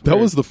 That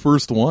was the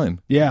first one.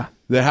 Yeah.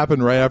 That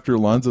happened right after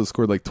Lonzo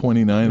scored like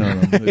 29 on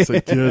him. It's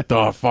like, get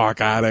the fuck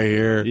out of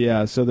here.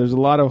 Yeah, so there's a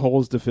lot of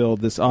holes to fill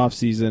this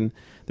offseason.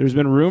 There's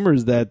been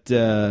rumors that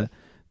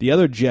the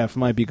other Jeff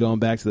might be going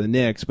back to the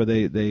Knicks, but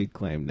they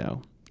claim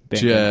no.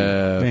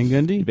 Jeff. Van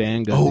Gundy?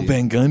 Van Gundy. Oh,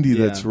 Van Gundy,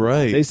 Yeah. that's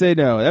right. They say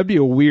no. That'd be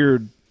a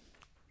weird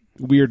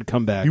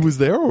comeback. He was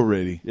there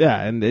already.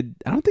 Yeah, and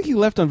I don't think he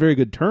left on very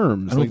good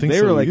terms. I don't Like, think they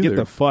so were like, either. get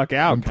the fuck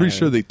out. I'm pretty kinda.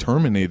 sure they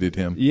terminated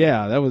him.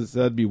 Yeah,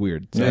 that'd be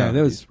weird. So, Yeah,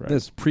 he's right.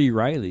 that's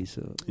pre-Riley.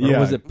 So, or Yeah.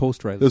 was it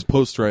post-Riley? It was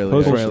post-Riley.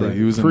 Post actually. Riley.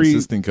 He was an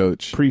assistant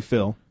coach.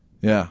 Pre-Phil.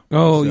 Yeah.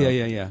 Oh, So-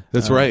 yeah.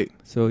 That's right.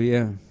 So,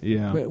 yeah.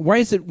 Yeah. But why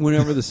is it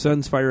whenever the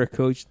Suns fire a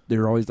coach,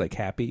 they're always like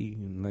happy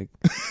and like,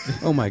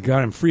 oh my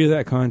God, I'm free of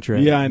that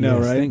contract. Yeah, I know,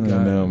 Yes, right? thank I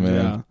God. know, man.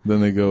 Yeah.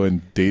 Then they go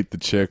and date the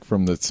chick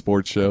from the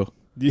sports show.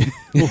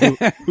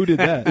 Who did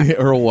that?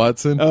 Earl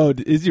Watson. Oh,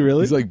 is he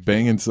really? He's like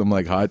banging some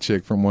like hot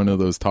chick from one of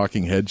those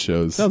talking head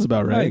shows. Sounds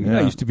about right.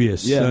 I used to be a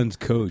Suns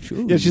coach.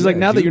 Ooh, Yeah, she's like,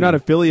 now that Julie. you're not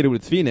affiliated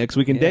with Phoenix,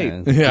 we can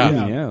date.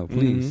 Yeah. Yeah,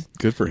 please.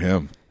 Good for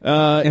him.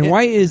 And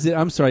why is it?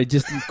 I'm sorry,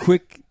 just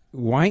quick.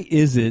 Why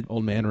is it?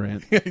 Old man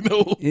rant. I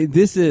know.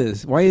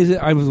 Why is it?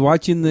 I was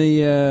watching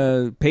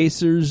the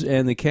Pacers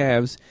and the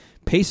Cavs.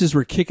 Pacers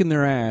were kicking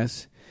their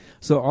ass.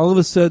 So all of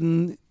a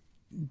sudden,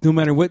 no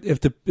matter what, if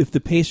the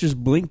Pacers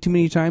blink too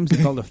many times,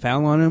 they called a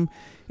foul on them.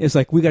 It's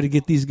like we got to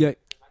get these guys.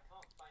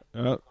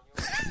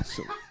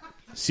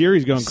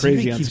 Siri's going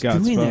crazy Siri on keeps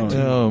Scott's doing phone. that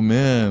to me. Oh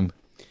man.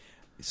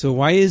 So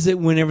why is it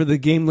whenever the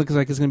game looks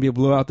like it's going to be a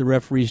blowout, the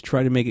referees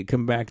try to make it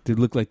come back to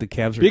look like the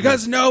Cavs are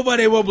Because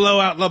nobody will blow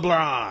out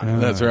LeBron.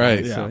 That's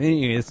right. So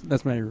anyway,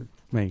 that's my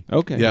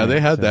Okay. Yeah,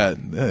 they had that.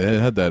 It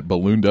had that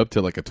ballooned up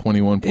to like a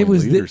 21 point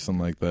lead or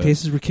something like that.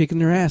 Pacers were kicking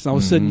their ass. All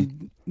of a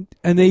sudden,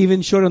 and they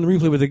even showed on the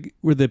replay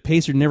where the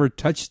Pacer never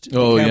touched.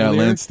 Oh the yeah,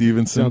 Cavalier Lance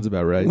Stevenson. Sounds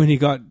about right. when he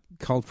got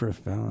called for a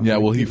foul. Yeah,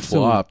 well, he So-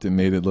 flopped and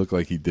made it look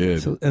like he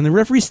did. So, and the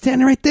referee's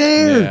standing right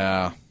there.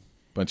 Yeah,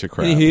 bunch of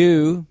crap.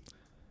 Anywho,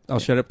 I'll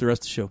shut up the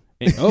rest of the show.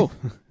 Oh,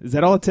 is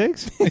that all it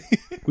takes?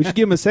 We should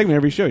give him a segment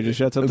every show. He just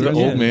shuts up the The rest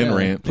old of it. man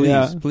rant. Please,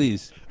 Yeah.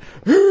 please.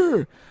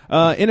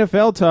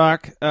 NFL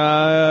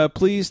talk.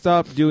 Please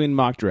stop doing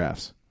mock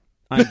drafts.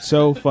 I'm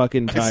so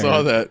fucking tired.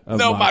 saw that. of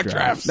No mock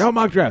drafts. No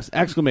mock drafts!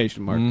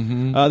 Exclamation mark.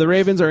 The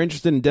Ravens are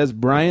interested in Des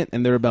Bryant,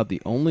 and they're about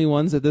the only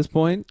ones at this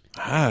point.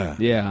 Ah,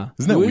 Yeah.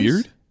 isn't that Who is?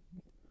 weird?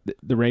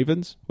 The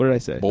Ravens? What did I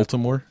say?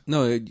 Baltimore.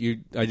 No, I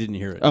didn't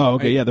hear it. Oh,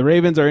 okay. Yeah, the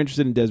Ravens are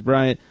interested in Des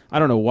Bryant. I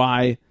don't know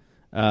why.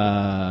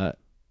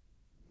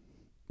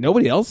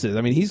 Nobody else is.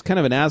 I mean, he's kind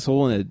of an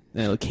asshole and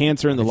a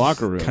cancer in the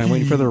locker room. Kind of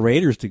waiting for the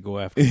Raiders to go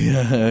after him.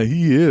 Yeah,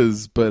 he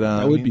is. But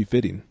That would be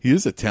fitting. He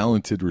is a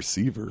talented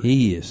receiver.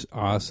 He is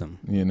awesome.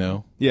 You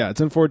know, Yeah,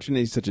 it's unfortunate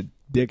he's such a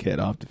dickhead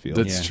off the field.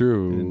 that's Yeah.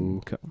 true.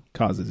 And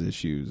causes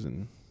issues,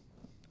 and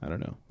I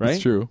don't know. Right?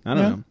 That's true. I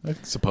don't know. I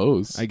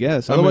suppose. I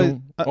guess. I Otherwise,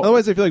 mean,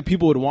 otherwise, I feel like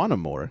people would want him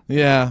more.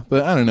 Yeah,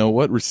 but I don't know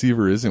what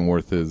receiver isn't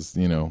worth his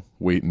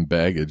weight and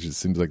baggage. It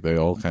seems like they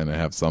all kind of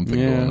have something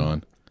Yeah. going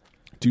on.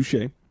 Touche.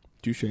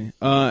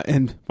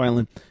 And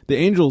finally, the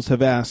Angels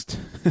have asked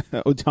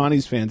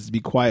Ohtani's fans to be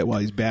quiet while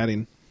he's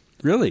batting.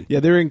 Really? Yeah,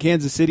 they're in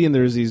Kansas City, and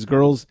there's these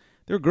girls.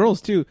 There are girls,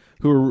 too,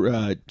 who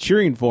were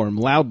cheering for him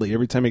loudly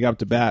every time he got up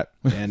to bat.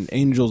 And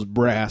Angels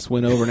brass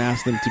went over and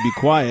asked them to be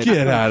quiet.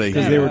 Get outta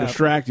Because here. they were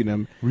distracting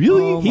him.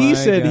 Really? Oh, He my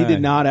said he God.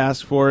 did not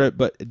ask for it,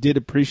 but did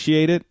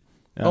appreciate it.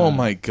 Oh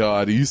my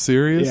God, are you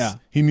serious? Yeah.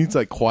 He needs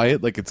like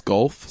quiet, like it's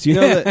golf. So you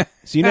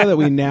know that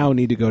we now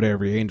need to go to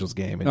every Angels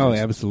game and Oh,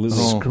 just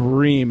absolutely.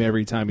 scream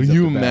every time. He's Can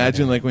up you to bat.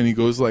 imagine like when he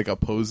goes to, like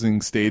opposing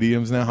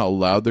stadiums now, how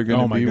loud they're going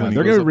to Oh my be? god, when he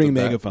they're going to bring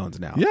megaphones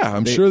now. Yeah,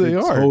 I'm sure they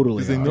are.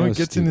 Totally, 'cause they are. know That it was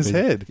gets in his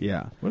stupid. head.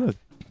 Yeah, What a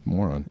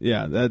moron.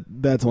 yeah.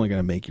 That's only going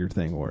to make your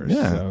thing worse.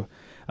 Yeah. So,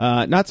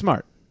 not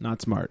smart.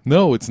 Not smart.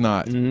 No, it's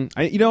not.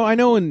 I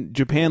know in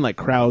Japan, like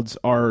crowds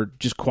are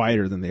just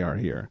quieter than they are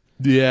here.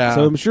 Yeah.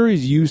 So I'm sure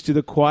he's used to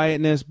the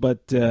quietness, but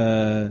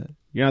you're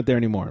not there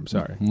anymore. I'm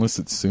sorry. Unless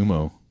it's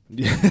sumo.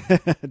 Do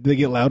they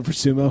get loud for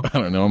sumo? I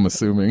don't know. I'm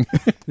assuming.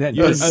 That,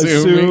 You're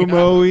assuming.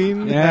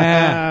 Sumoing.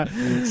 Yeah.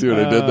 See what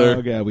I did there?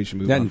 Oh, yeah, we should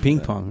move that on and from ping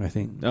that. pong, I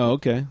think. Oh,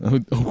 okay.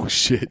 Oh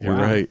shit, you're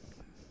Wow. right.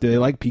 Do they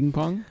like ping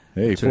pong?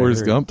 Hey, what I Forrest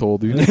heard. Gump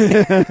told you.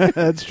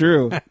 That's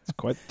true. It's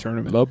quite the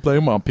tournament. Love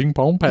playing my ping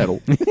pong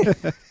paddle.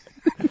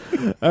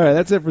 All right,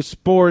 that's it for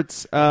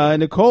sports.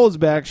 Nicole's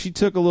back. She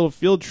took a little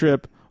field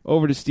trip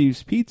over to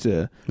Steve's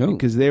Pizza Oh.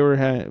 because they were,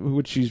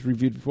 which she's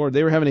reviewed before,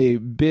 they were having a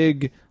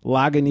big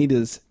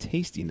Lagunitas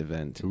tasting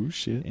event. Oh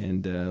shit.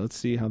 And let's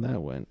see how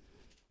that went.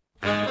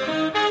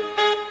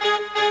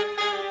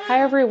 Hi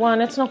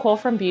everyone, it's Nicole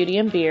from Beauty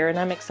and Beer, and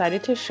I'm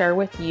excited to share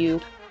with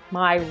you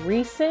my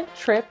recent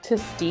trip to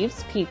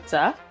Steve's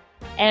Pizza.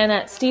 And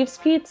at Steve's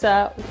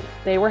Pizza,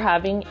 they were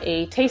having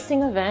a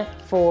tasting event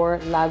for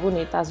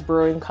Lagunitas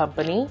Brewing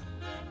Company.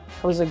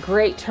 It was a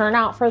great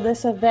turnout for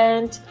this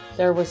event.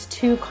 There was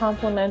 2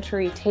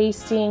 complimentary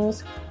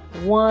tastings.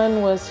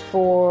 One was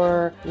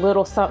for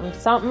Little Something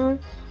Something,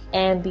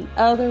 and the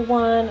other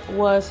one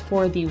was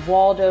for the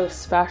Waldo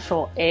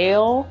Special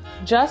Ale.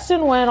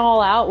 Justin went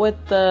all out with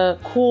the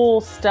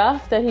cool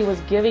stuff that he was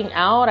giving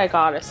out. I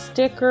got a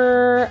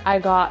sticker, I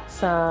got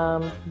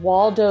some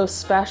Waldo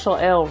Special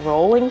Ale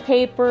rolling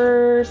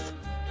papers,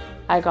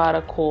 I got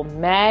a cool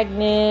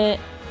magnet,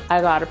 I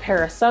got a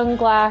pair of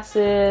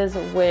sunglasses,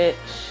 which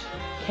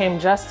came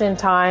just in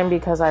time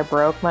because I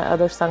broke my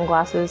other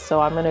sunglasses,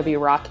 so I'm gonna be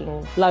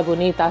rocking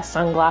Lagunitas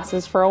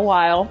sunglasses for a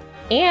while.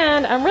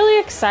 And I'm really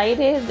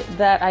excited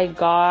that I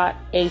got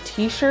a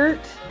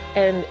t-shirt,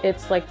 and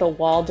it's like the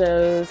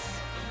Waldo's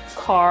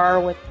car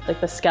with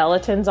like the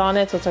skeletons on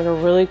it, so it's like a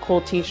really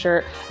cool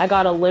t-shirt. I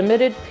got a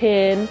limited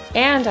pin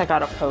and I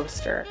got a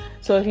poster.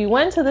 So if you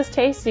went to this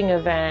tasting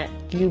event,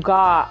 you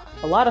got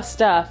a lot of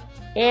stuff,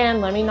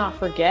 and let me not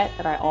forget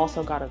that I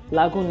also got a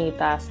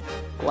Lagunitas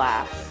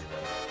glass.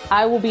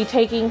 I will be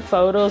taking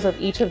photos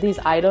of each of these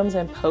items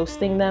and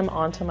posting them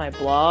onto my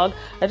blog.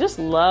 I just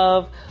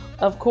love,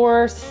 of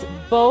course,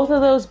 both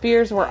of those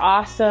beers were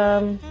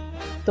awesome.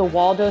 The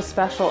Waldo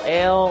Special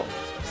Ale,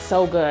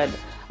 so good.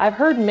 I've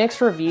heard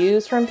mixed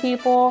reviews from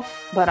people,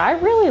 but I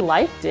really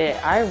liked it.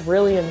 I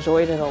really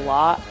enjoyed it a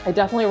lot. I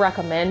definitely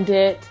recommend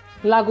it.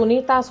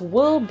 Lagunitas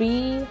will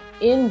be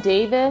in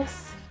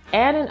Davis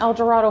and in El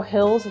Dorado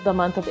Hills the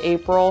month of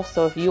April,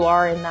 so if you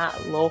are in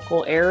that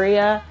local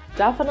area,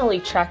 definitely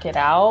check it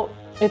out.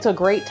 It's a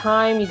great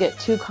time. You get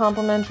 2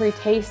 complimentary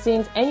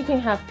tastings, and you can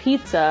have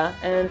pizza.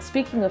 And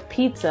speaking of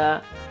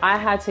pizza, I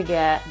had to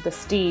get the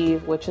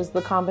Steve, which is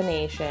the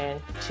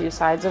combination, 2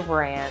 sides of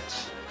ranch,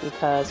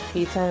 because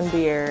pizza and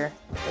beer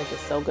are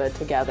just so good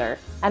together.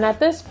 And at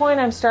this point,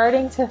 I'm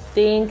starting to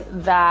think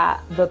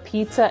that the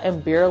pizza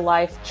and beer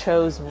life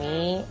chose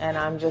me, and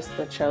I'm just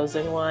the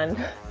chosen one,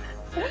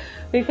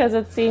 because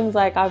it seems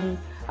like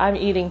I'm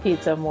eating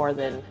pizza more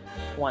than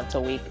once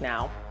a week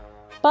now.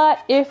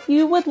 But if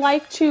you would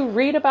like to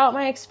read about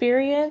my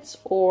experience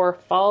or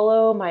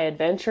follow my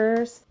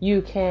adventures,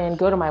 you can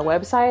go to my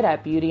website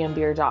at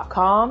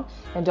beautyandbeer.com,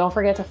 and don't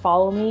forget to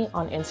follow me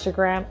on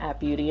Instagram at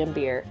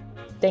beautyandbeer.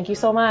 Thank you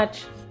so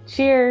much.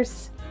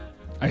 Cheers.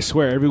 I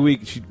swear, every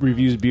week she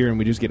reviews beer and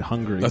we just get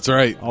hungry. That's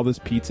right. All this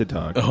pizza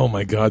talk. Oh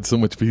my God, so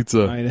much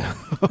pizza. I know.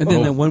 And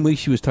then that one week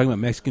she was talking about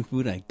Mexican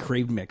food, and I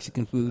craved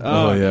Mexican food.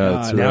 Oh yeah,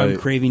 that's now right. I'm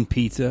craving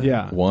pizza.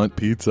 Yeah. Want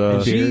pizza.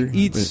 And she Beer.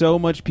 eats so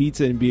much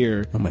pizza and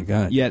beer. Oh my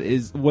God. Yet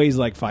weighs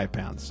like 5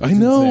 pounds. It's I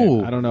know.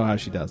 insane. I don't know how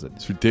she does it.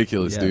 It's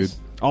ridiculous, Yes. dude.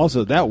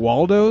 Also, that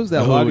Waldo's,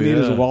 that Oh,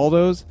 Lagunitas yeah.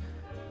 Waldo's,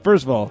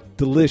 first of all,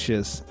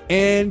 delicious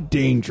and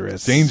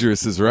dangerous.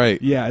 Dangerous is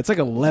right. Yeah, it's like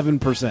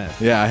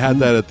 11%. Yeah, I had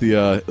that at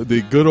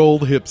the good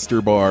old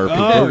hipster bar for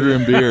burger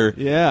and beer.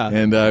 Yeah.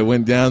 And I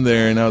went down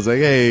there and I was like,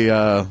 hey,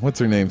 what's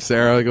her name?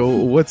 Sarah. I go,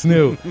 what's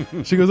new?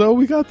 She goes, oh,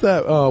 we got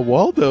that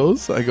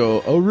Waldo's. I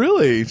go, oh,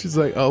 really? She's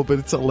like, oh, but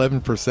it's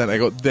 11%. I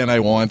go, then I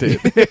want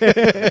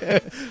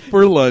it.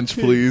 For lunch,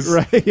 please.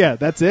 Right, yeah,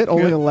 that's it?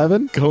 Only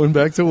 11? Going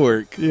back to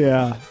work.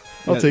 Yeah.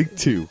 I'll take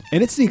 2.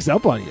 And it sneaks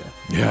up on you.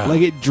 Yeah.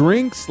 Like it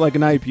drinks like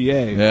an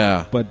IPA.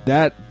 Yeah. But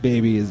that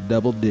baby is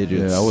double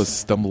digits. Yeah, I was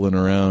stumbling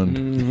around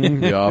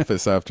the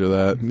office after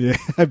that. Yeah,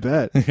 I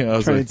bet. Yeah, I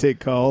was trying like, to take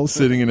calls.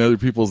 sitting in other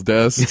people's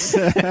desks.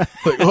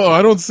 Like, oh,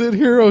 I don't sit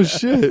here. Oh,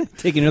 shit.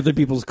 Taking other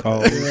people's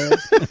calls.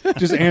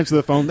 Just answer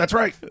the phone. That's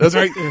right. That's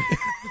right.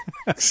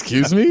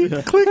 Excuse me?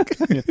 Click.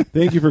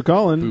 Thank you for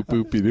calling.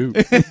 Boop,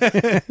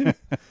 boopy doo.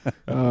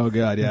 Oh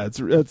God, yeah,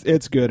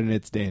 it's good and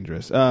it's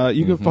dangerous.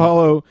 You can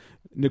follow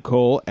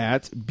Nicole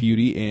at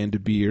Beauty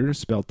and Beer,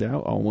 spelt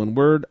out, all one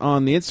word,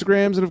 on the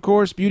Instagrams, and of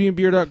course,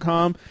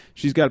 beautyandbeer.com.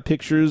 She's got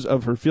pictures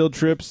of her field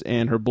trips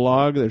and her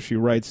blog that she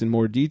writes in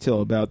more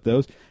detail about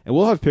those. And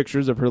we'll have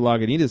pictures of her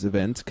Lagunitas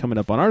events coming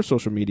up on our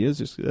social medias,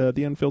 just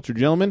The Unfiltered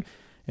Gentleman,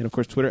 and of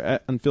course, Twitter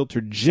at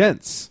Unfiltered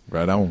Gents.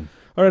 Right on.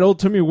 All right, Old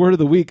Timmy word of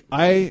the week.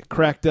 I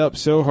cracked up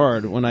so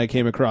hard when I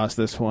came across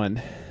this one.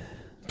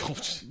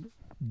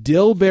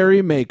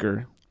 Dillberry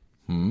maker.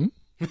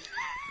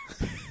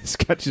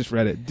 Scott just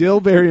read it.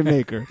 Dillberry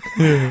maker,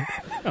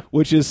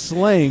 which is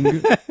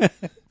slang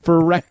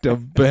for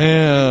rectum.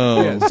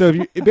 Bam. Yeah, so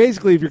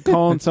if you're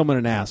calling someone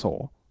an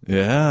asshole,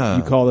 Yeah.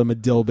 you call them a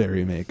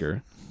dillberry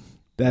maker.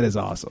 That is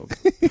awesome.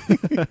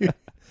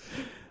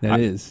 That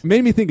is.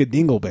 Made me think of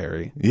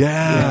dingleberry.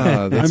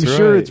 Yeah, that's I'm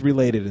sure right. it's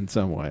related in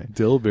some way.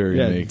 Dillberry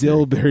Yeah, maker.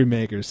 dillberry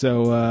maker.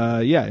 So,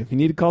 if you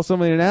need to call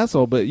somebody an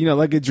asshole, but,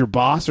 like it's your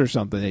boss or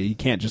something, you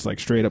can't just,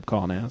 straight up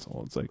call an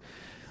asshole. It's like,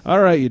 all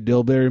right, you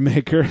dillberry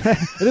maker.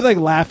 And they,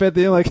 laugh at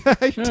you, like, you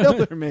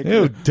dillberry maker.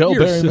 Ew,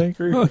 dillberry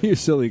maker. Oh, you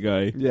silly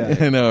guy. Yeah.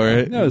 I know,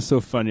 right? That was so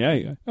funny.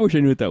 I wish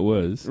I knew what that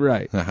was.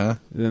 Right. Uh-huh.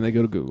 And then they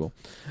go to Google.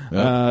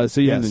 Yeah. So,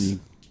 yes. And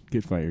then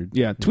get fired.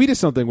 Yeah, tweet us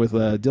something with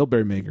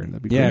Dillberry Maker.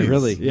 That'd be Yeah, great.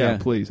 really. Yeah, Yeah.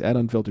 please at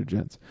Unfiltered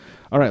Gents.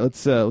 All right,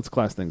 let's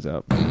class things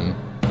up.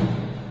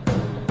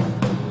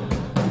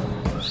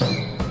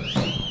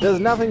 There's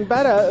nothing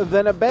better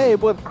than a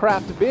babe with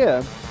craft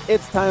beer.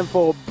 It's time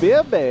for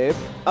Beer Babe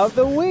of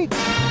the Week.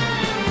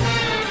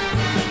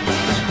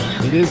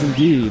 It is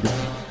indeed,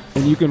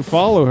 and you can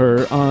follow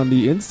her on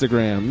the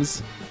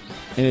Instagrams,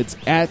 and it's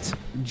at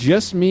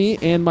just me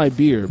and my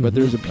beer. But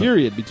there's a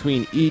period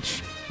between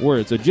each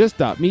word, so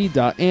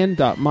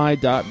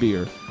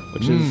just.me.and.my.beer,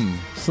 which is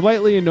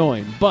slightly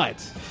annoying,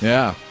 but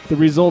Yeah. the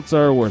results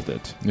are worth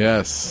it.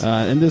 Yes.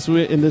 In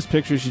this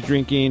picture, she's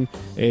drinking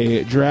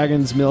a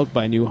Dragon's Milk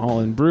by New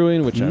Holland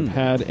Brewing, which I've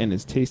had, and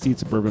it's tasty.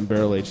 It's a bourbon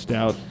barrel-aged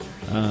stout.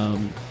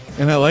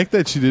 And I like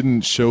that she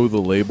didn't show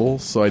the label,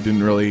 so I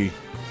didn't really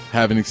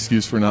have an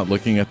excuse for not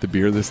looking at the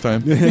beer this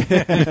time.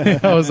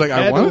 I was like,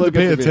 I wanted to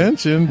pay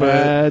attention, but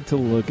had to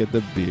look at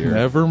the beer.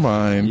 Never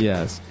mind.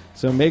 Yes.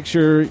 So make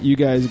sure you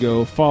guys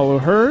go follow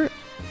her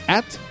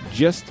at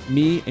Just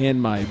Me and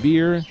My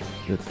Beer.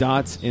 The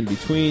dots in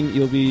between.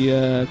 You'll be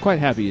quite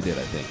happy you did,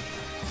 I think.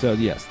 So,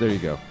 yes, there you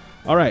go.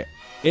 All right.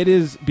 It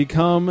has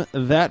become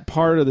that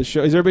part of the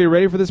show. Is everybody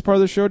ready for this part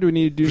of the show? Do we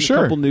need to do a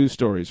couple news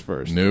stories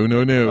first? No.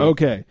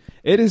 Okay.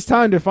 It is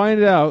time to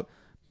find out,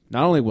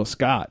 not only will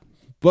Scott,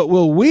 but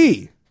will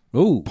we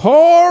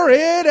pour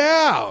it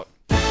out?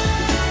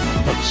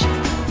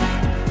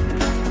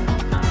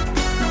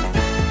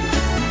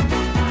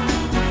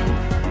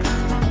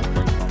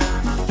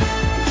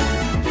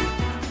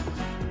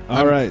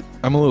 All right.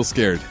 I'm a little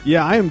scared.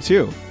 Yeah, I am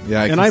too.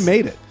 Yeah, I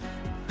made it.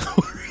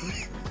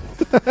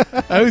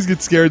 I always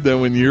get scared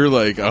then when you're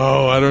like,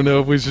 oh, I don't know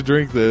if we should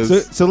drink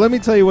this. So let me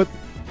tell you what.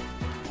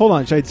 Hold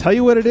on. Should I tell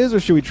you what it is, or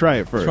should we try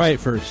it first? Try it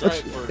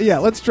first. Yeah,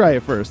 let's try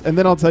it first, and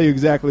then I'll tell you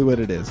exactly what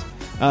it is.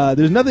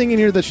 There's nothing in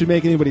here that should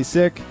make anybody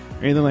sick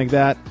or anything like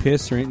that.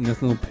 Piss or anything,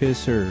 nothing, no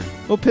piss or...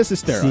 Well, piss is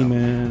sterile.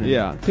 Semen.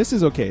 Yeah, piss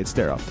is okay. It's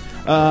sterile.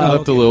 I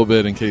left a little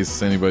bit in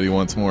case anybody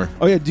wants more.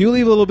 Oh, yeah, do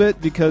leave a little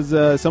bit because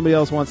somebody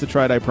else wants to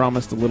try it. I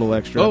promised a little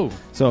extra. Oh.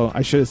 So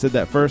I should have said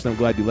that first. I'm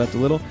glad you left a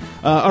little.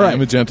 All right.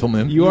 I'm a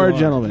gentleman. You are a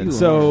gentleman.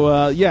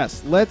 So,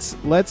 yes,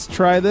 let's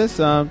try this.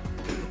 I'm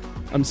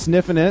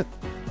sniffing it.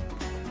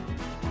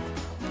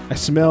 I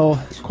smell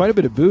quite a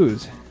bit of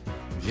booze.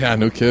 Yeah,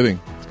 no kidding.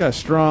 It's got a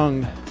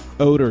strong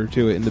odor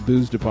to it in the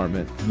booze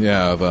department.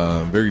 Yeah,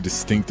 a very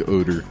distinct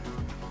odor.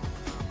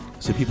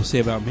 So people say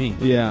about me.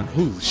 Yeah.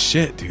 Oh,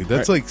 shit, dude.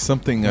 That's like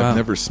something I've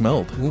never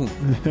smelled.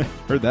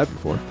 Heard that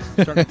before.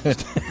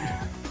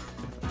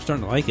 I'm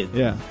starting to like it.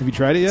 Yeah. Have you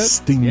tried it yet?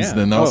 Stings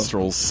the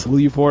nostrils. Will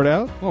you pour it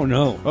out? Oh,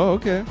 no. Oh,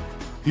 okay.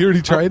 You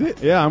already tried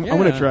it? Yeah, I'm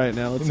going to try it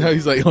now. Let's Now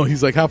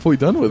he's like halfway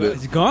done with it.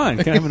 It's gone.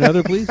 Can I have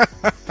another, please?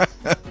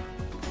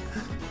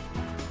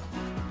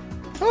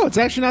 Oh, it's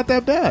actually not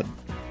that bad.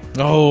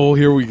 Oh,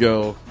 here we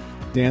go.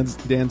 Dan's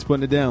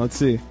putting it down. Let's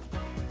see.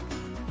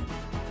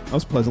 I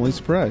was pleasantly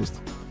surprised.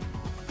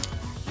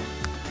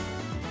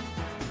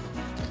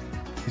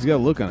 He's got a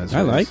look on his face.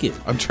 I like it.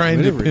 I'm trying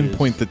Whatever to it is.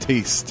 pinpoint the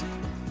taste.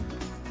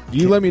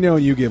 You let me know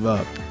when you give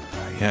up.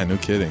 Yeah, no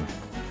kidding.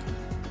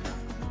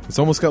 It's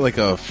almost got like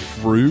a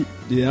fruit.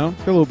 Yeah,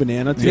 got a little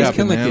banana taste. Yeah, It's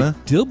kind of banana. like a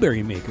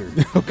dillberry maker.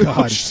 Oh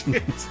God,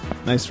 shit.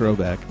 nice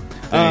throwback.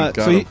 Dang,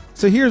 got him.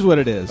 So here's what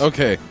it is.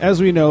 Okay.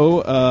 As we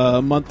know,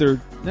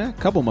 a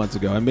couple months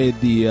ago, I made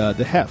the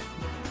Hef.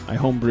 I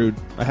homebrewed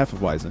a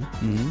Hefeweizen,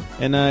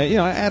 and I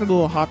added a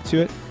little hop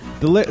to it.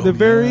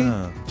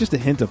 Just a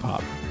hint of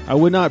hop. I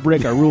would not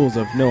break our rules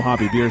of no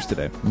hoppy beers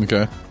today.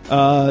 Okay.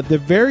 The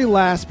very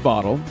last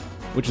bottle,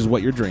 which is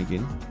what you're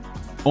drinking,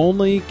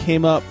 only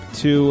came up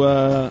to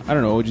I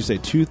don't know. What would you say?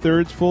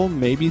 2/3 full,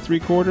 maybe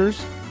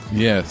 3/4.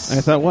 Yes. And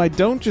I thought, well, I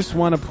don't just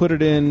want to put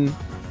it in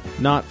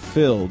not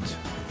filled.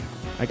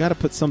 I got to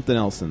put something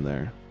else in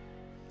there.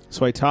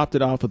 So I topped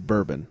it off with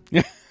bourbon.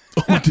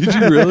 Oh, did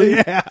you really?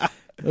 Yeah.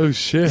 Oh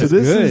shit. So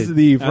this good. is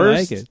the I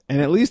first, like it.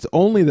 and at least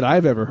only that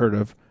I've ever heard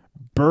of,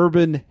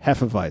 bourbon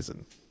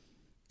Hefeweizen.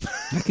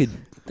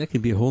 That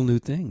could be a whole new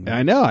thing.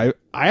 I know. I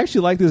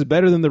actually like this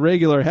better than the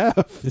regular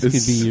Hef. This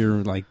could be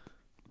your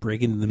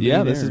break into the main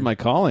Yeah, this air. is my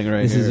calling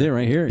right This here. is it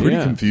right here. Pretty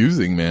yeah.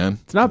 confusing, man.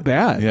 It's not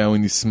bad. Yeah,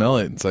 when you smell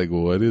it, it's like,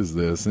 well, what is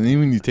this? And even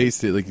when you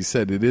taste it, like you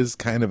said, it is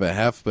kind of a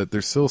hef, but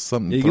there's still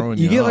something You throwing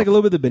get off. like a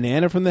little bit of the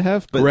banana from the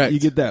Hef, but Correct. you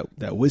get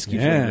that whiskey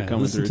flavor Yeah,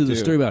 coming listen through to the too.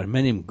 story about a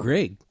man named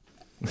Greg.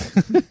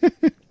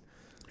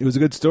 It was a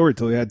good story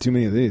till he had too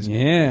many of these.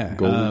 Yeah,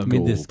 Gold.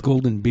 made this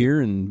golden beer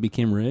and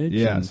became rich.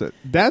 Yeah, and- so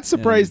that's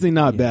surprisingly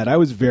not bad. I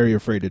was very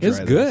afraid to try It's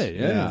this. good,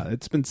 yeah.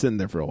 It's been sitting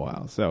there for a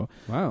while. So,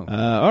 Wow.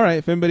 All right,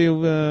 if anybody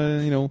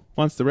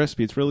wants the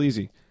recipe, it's real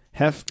easy.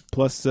 Hef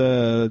plus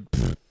third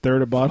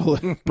a bottle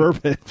of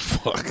bourbon.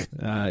 Fuck.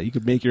 You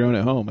could make your own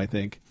at home. I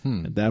think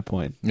at that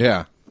point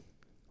Yeah.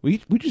 we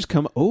just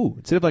come. Oh,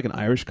 instead of like an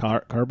Irish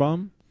car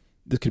bomb,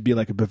 this could be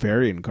like a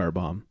Bavarian car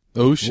bomb.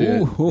 Oh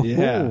shit. Oh,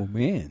 Yeah.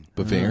 man.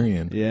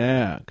 Bavarian.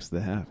 Yeah, because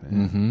the Hef.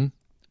 Mm-hmm.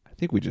 I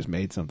think we just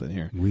made something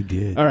here. We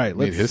did. All right,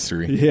 Made let's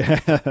history. Yeah,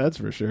 that's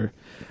for sure.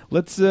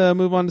 Let's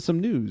move on to some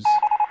news.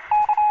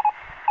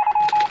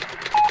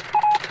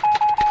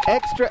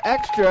 extra,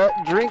 extra,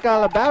 drink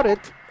all about it.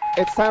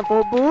 It's time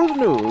for booze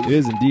news. It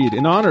is indeed.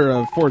 In honor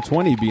of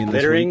 420 being this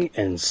Littering week,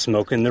 and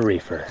smoking the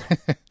reefer.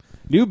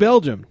 New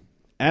Belgium,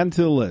 add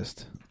to the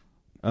list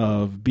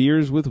of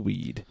beers with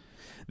weed.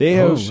 They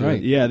have,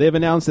 right. they've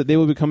announced that they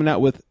will be coming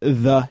out with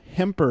the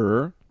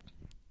Hemperor.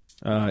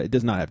 It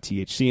does not have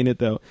THC in it,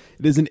 though.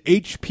 It is an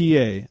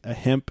HPA, a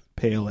hemp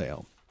pale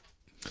ale.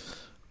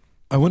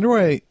 I wonder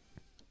why.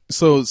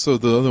 So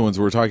the other ones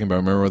we were talking about,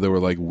 remember they were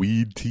like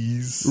weed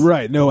teas?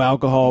 Right, no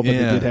alcohol, but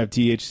Yeah. they did have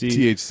THC.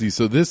 THC.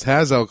 So this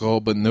has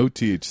alcohol, but no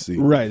THC.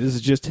 Right, this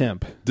is just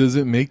hemp. Does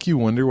it make you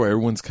wonder why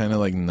everyone's kind of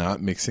like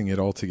not mixing it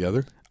all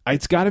together?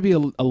 It's got to be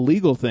a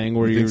legal thing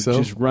where You you're think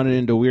so? just running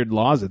into weird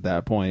laws at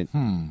that point. You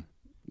know,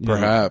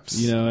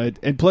 Perhaps.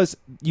 and plus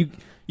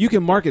you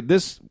can market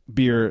this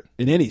beer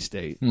in any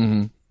state.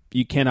 Mm-hmm.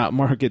 You cannot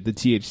market the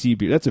THC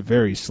beer. That's a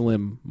very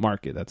slim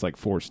market. That's like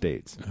 4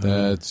 states.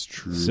 That's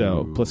true.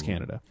 So plus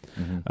Canada.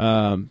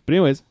 But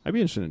anyways, I'd be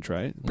interested in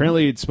try it.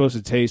 Apparently, it's supposed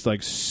to taste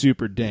like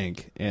super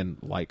dank and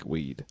like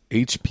weed.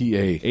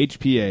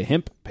 HPA.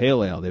 Hemp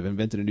Pale Ale. They've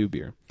invented a new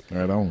beer.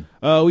 Right on.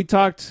 We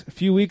talked a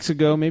few weeks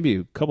ago, maybe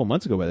a couple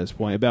months ago by this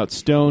point, about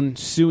Stone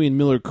suing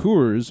Miller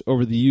Coors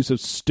over the use of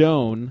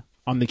Stone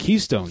on the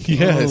Keystone can.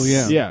 Yes. Oh,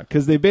 yeah. Yeah,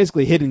 because they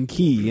basically hidden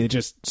key and it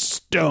just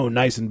Stone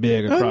nice and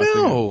big across I the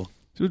know.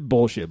 It was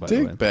bullshit, by the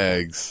way. Dick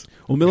bags.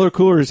 Well, Miller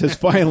Coors has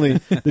finally,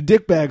 the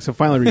dick bags have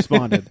finally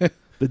responded.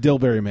 The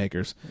Dillberry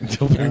makers.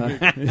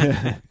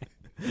 Yeah.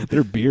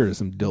 Their beer is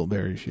some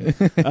Dillberry shit.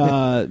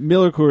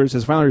 Miller Coors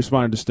has finally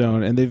responded to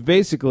Stone, and they've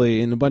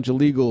basically, in a bunch of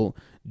legal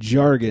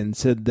jargon,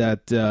 said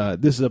that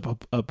this is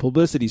a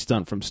publicity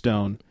stunt from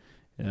Stone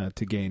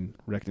to gain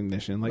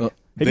recognition. Like,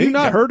 have you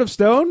not heard of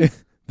Stone?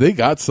 They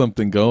got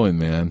something going,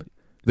 man.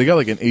 They got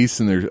like an ace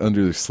in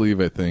under their sleeve,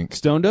 I think.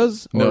 Stone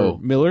does? Or No.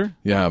 Miller?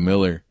 Yeah,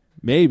 Miller.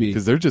 Maybe.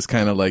 Because they're just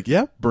kind of like,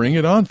 yeah, bring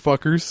it on,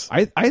 fuckers.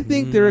 I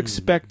think they're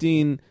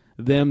expecting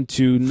them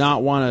to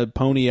not want to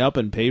pony up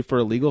and pay for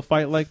a legal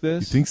fight like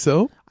this. You think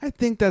so? I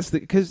think that's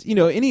because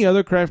any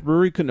other craft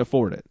brewery couldn't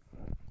afford it.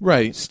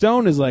 Right.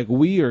 Stone is like,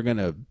 we are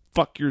gonna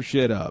fuck your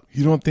shit up.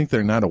 You don't think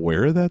they're not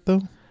aware of that,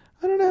 though?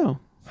 I don't know.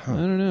 I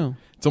don't know.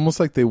 It's almost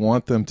like they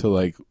want them to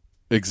like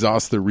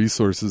exhaust their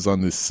resources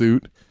on this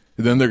suit,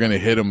 and then they're going to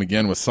hit them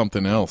again with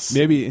something else.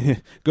 Maybe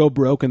go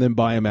broke and then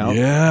buy them out.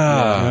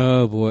 Yeah.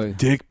 Oh boy.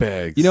 Dick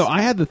bags.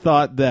 I had the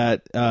thought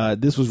that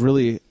this was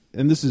really,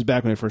 and this is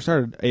back when I first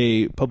started,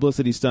 a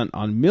publicity stunt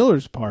on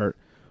Miller's part.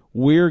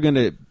 We're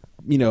gonna,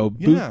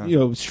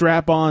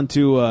 strap on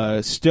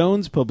to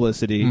Stone's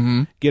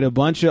publicity, get a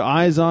bunch of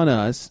eyes on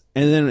us,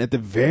 and then at the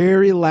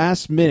very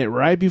last minute,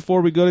 right before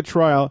we go to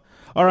trial,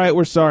 all right,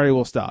 we're sorry,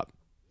 we'll stop,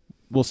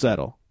 we'll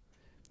settle.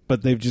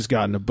 But they've just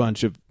gotten a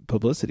bunch of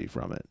publicity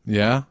from it.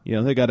 Yeah.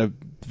 They got a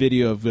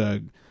video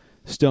of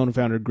Stone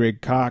founder Greg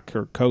Koch,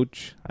 or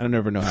Coach, I don't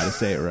ever know how to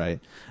say it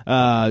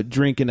right,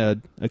 drinking a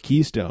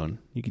Keystone.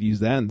 You could use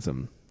that in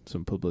some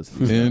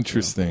publicity.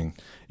 Interesting.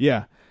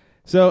 Yeah.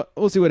 So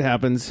we'll see what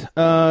happens.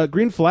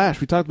 Green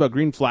Flash. We talked about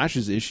Green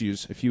Flash's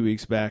issues a few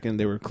weeks back, and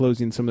they were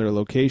closing some of their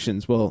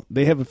locations. Well,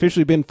 they have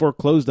officially been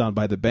foreclosed on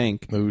by the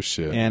bank. Oh,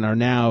 shit. And are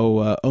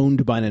now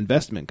owned by an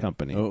investment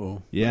company.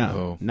 Uh-oh. Yeah.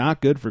 Uh-oh.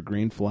 Not good for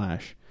Green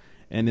Flash.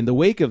 And in the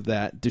wake of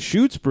that,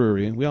 Deschutes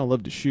Brewery, we all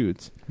love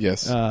Deschutes,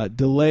 Yes.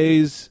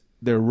 delays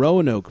their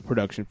Roanoke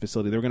production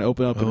facility. They were going to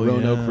open up in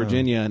Roanoke, yeah.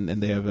 Virginia, and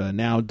they have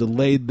now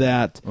delayed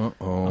that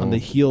on the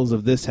heels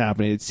of this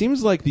happening. It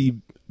seems like the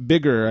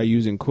bigger, I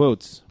use in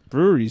quotes,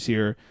 breweries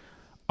here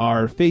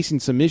are facing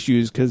some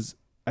issues because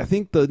I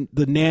think the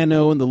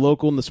nano and the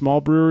local and the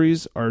small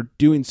breweries are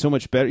doing so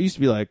much better. It used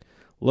to be like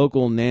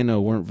local and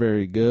nano weren't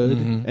very good,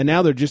 and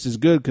now they're just as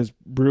good because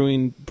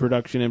brewing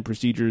production and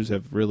procedures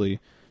have really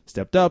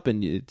stepped up,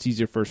 and it's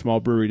easier for a small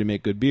brewery to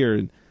make good beer.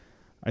 And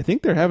I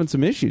think they're having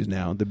some issues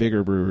now, the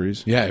bigger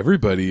breweries. Yeah,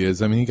 everybody is.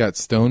 I mean, you got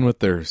Stone with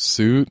their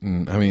suit,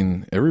 and I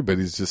mean,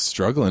 everybody's just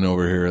struggling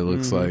over here. It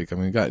looks like. I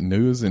mean, we got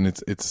news, and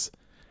it's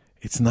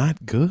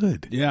not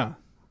good. Yeah,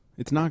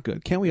 it's not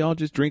good. Can't we all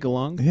just drink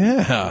along?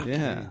 Yeah,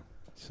 Yeah.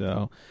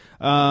 So,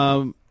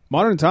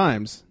 Modern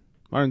Times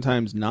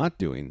not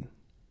doing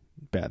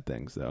bad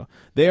things though.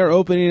 They are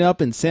opening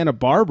up in Santa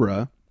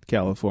Barbara,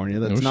 California.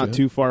 That's not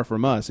too far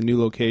from us. A new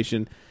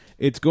location.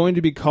 It's going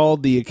to be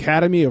called the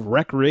Academy of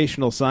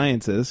Recreational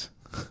Sciences.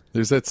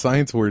 There's that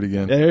science word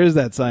again. There's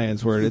that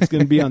science word. It's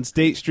going to be on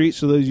State Street.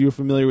 So those of you who are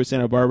familiar with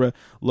Santa Barbara,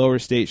 Lower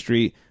State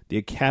Street, the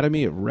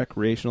Academy of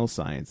Recreational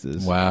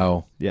Sciences.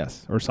 Wow.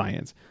 Yes, or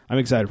science. I'm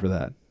excited for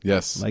that.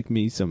 Yes. Like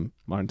me, some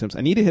Modern Times.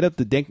 I need to hit up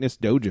the Dankness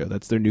Dojo.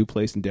 That's their new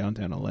place in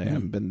downtown LA. I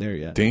haven't been there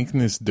yet.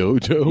 Dankness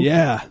Dojo?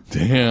 Yeah.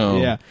 Damn.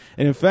 Yeah.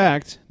 And in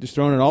fact, just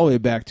throwing it all the way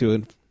back to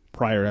a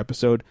prior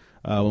episode,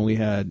 when we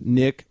had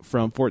Nick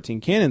from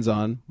 14 Cannons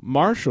on,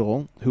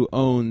 Marshall, who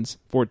owns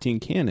 14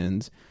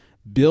 Cannons,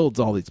 builds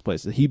all these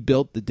places. He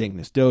built the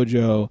Dankness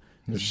Dojo,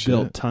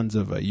 built tons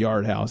of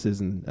yard houses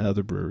and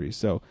other breweries.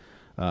 So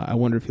I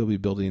wonder if he'll be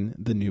building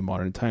the new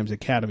Modern Times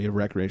Academy of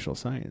Recreational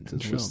Science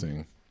as Interesting.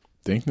 well.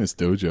 Dankness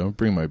Dojo.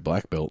 Bring my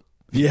black belt.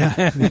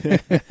 Yeah.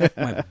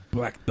 My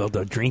black belt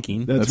of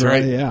drinking. That's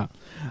right. Yeah.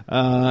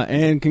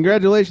 And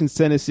congratulations,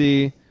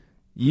 Tennessee.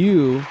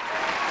 You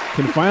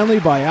can finally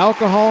buy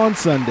alcohol on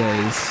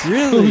Sundays.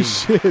 Really? Oh,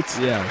 shit.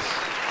 Yes.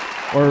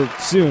 Or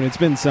soon. It's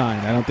been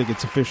signed. I don't think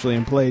it's officially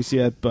in place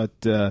yet, but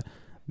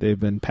they've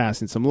been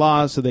passing some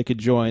laws so they could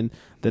join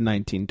the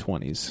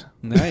 1920s.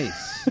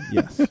 Nice.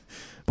 Yes.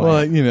 Well,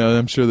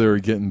 I'm sure they were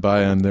getting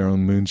by on their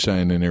own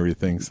moonshine and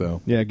everything,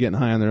 so. Yeah, getting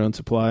high on their own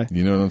supply.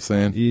 You know what I'm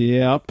saying?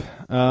 Yep.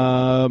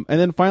 And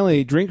then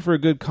finally, Drink for a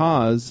Good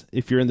Cause.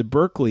 If you're in the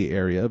Berkeley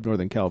area of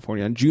Northern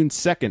California, on June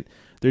 2nd,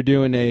 they're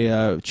doing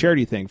a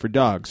charity thing for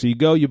dogs. So you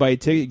go, you buy a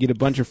ticket, you get a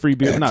bunch of free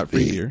beer. Not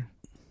free beer.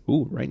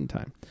 Ooh, right in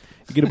time.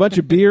 You get a bunch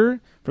of beer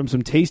from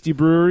some tasty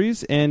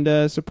breweries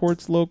and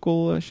supports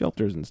local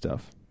shelters and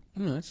stuff.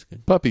 Oh, that's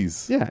good.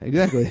 Puppies. Yeah,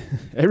 exactly.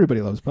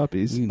 Everybody loves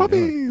puppies.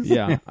 Puppies.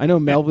 Yeah. I know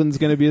Melvin's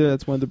going to be there.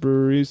 That's one of the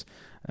breweries.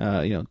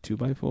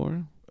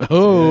 2x4.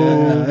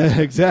 Oh. Yeah,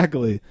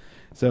 exactly.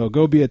 So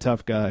go be a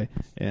tough guy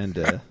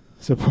and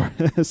support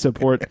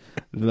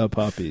the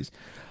puppies.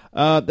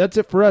 That's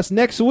it for us.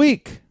 Next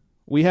week,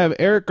 we have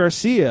Eric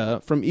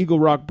Garcia from Eagle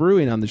Rock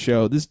Brewing on the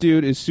show. This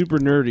dude is super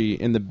nerdy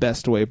in the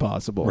best way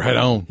possible. Right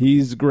on.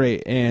 He's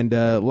great and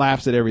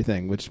laughs at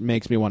everything, which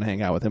makes me want to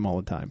hang out with him all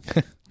the time.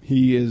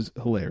 He is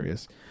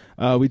hilarious.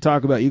 We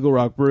talk about Eagle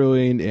Rock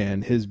Brewing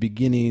and his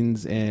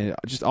beginnings and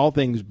just all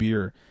things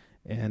beer.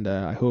 And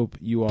I hope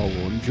you all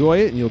will enjoy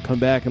it and you'll come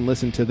back and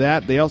listen to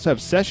that. They also have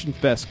Session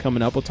Fest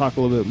coming up. We'll talk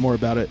a little bit more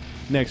about it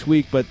next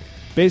week. But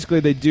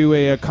basically they do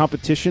a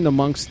competition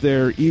amongst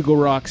their Eagle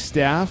Rock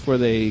staff where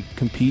they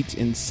compete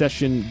in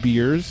session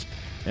beers.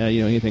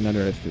 Anything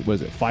under,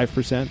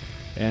 5%?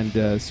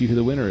 And see who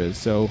the winner is.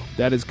 So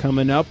that is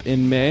coming up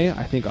in May.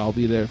 I think I'll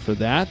be there for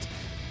that.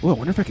 Oh, I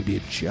wonder if I could be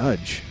a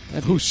judge.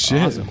 That'd be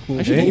awesome.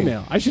 I should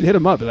email. I should hit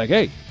him up. Be like,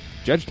 hey,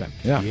 judge time.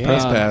 Yeah.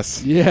 Press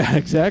pass. Yeah,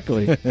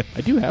 exactly. I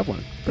do have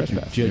one. Press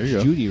pass. Judge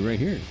Judy right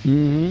here.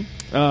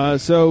 Mm-hmm.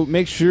 So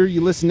make sure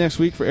you listen next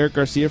week for Eric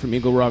Garcia from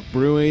Eagle Rock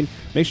Brewing.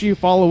 Make sure you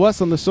follow us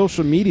on the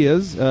social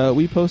medias.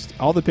 We post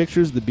all the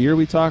pictures of the beer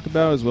we talk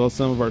about, as well as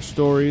some of our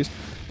stories.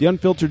 The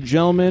Unfiltered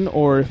Gentleman,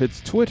 or if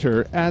it's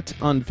Twitter, at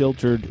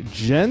Unfiltered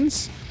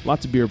Gents.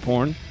 Lots of beer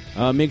porn.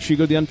 Make sure you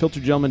go to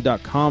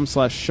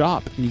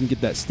theunfilteredgentleman.com/shop and you can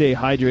get that Stay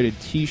Hydrated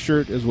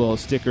t-shirt as well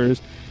as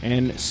stickers.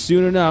 And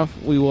soon enough,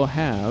 we will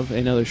have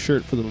another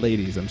shirt for the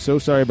ladies. I'm so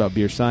sorry about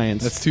Beer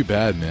Science. That's too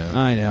bad, man.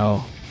 I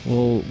know.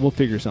 We'll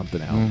figure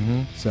something out.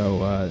 Mm-hmm.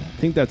 So I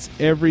think that's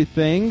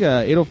everything.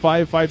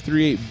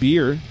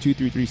 805-538-BEER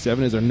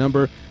 2337 is our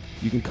number.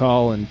 You can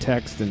call and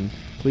text and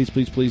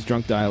please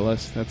drunk dial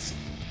us. That's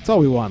all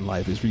we want in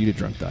life is for you to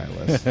drunk dial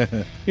us.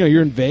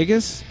 You're in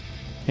Vegas.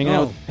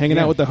 Hanging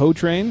out with the Ho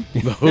Train.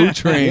 The Ho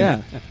Train.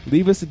 Yeah.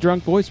 Leave us a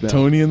drunk voicemail.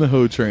 Tony and the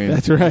Ho Train.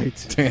 That's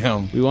right.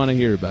 Damn. We want to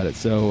hear about it.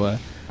 So, all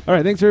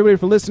right. Thanks, everybody,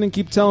 for listening.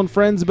 Keep telling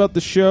friends about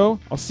the show.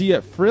 I'll see you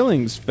at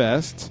Frillings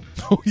Fest.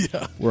 Oh,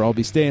 yeah. Where I'll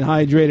be staying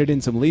hydrated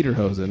in some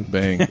lederhosen.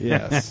 Bang.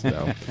 Yes.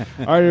 So.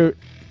 All right.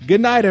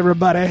 Good night,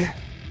 everybody.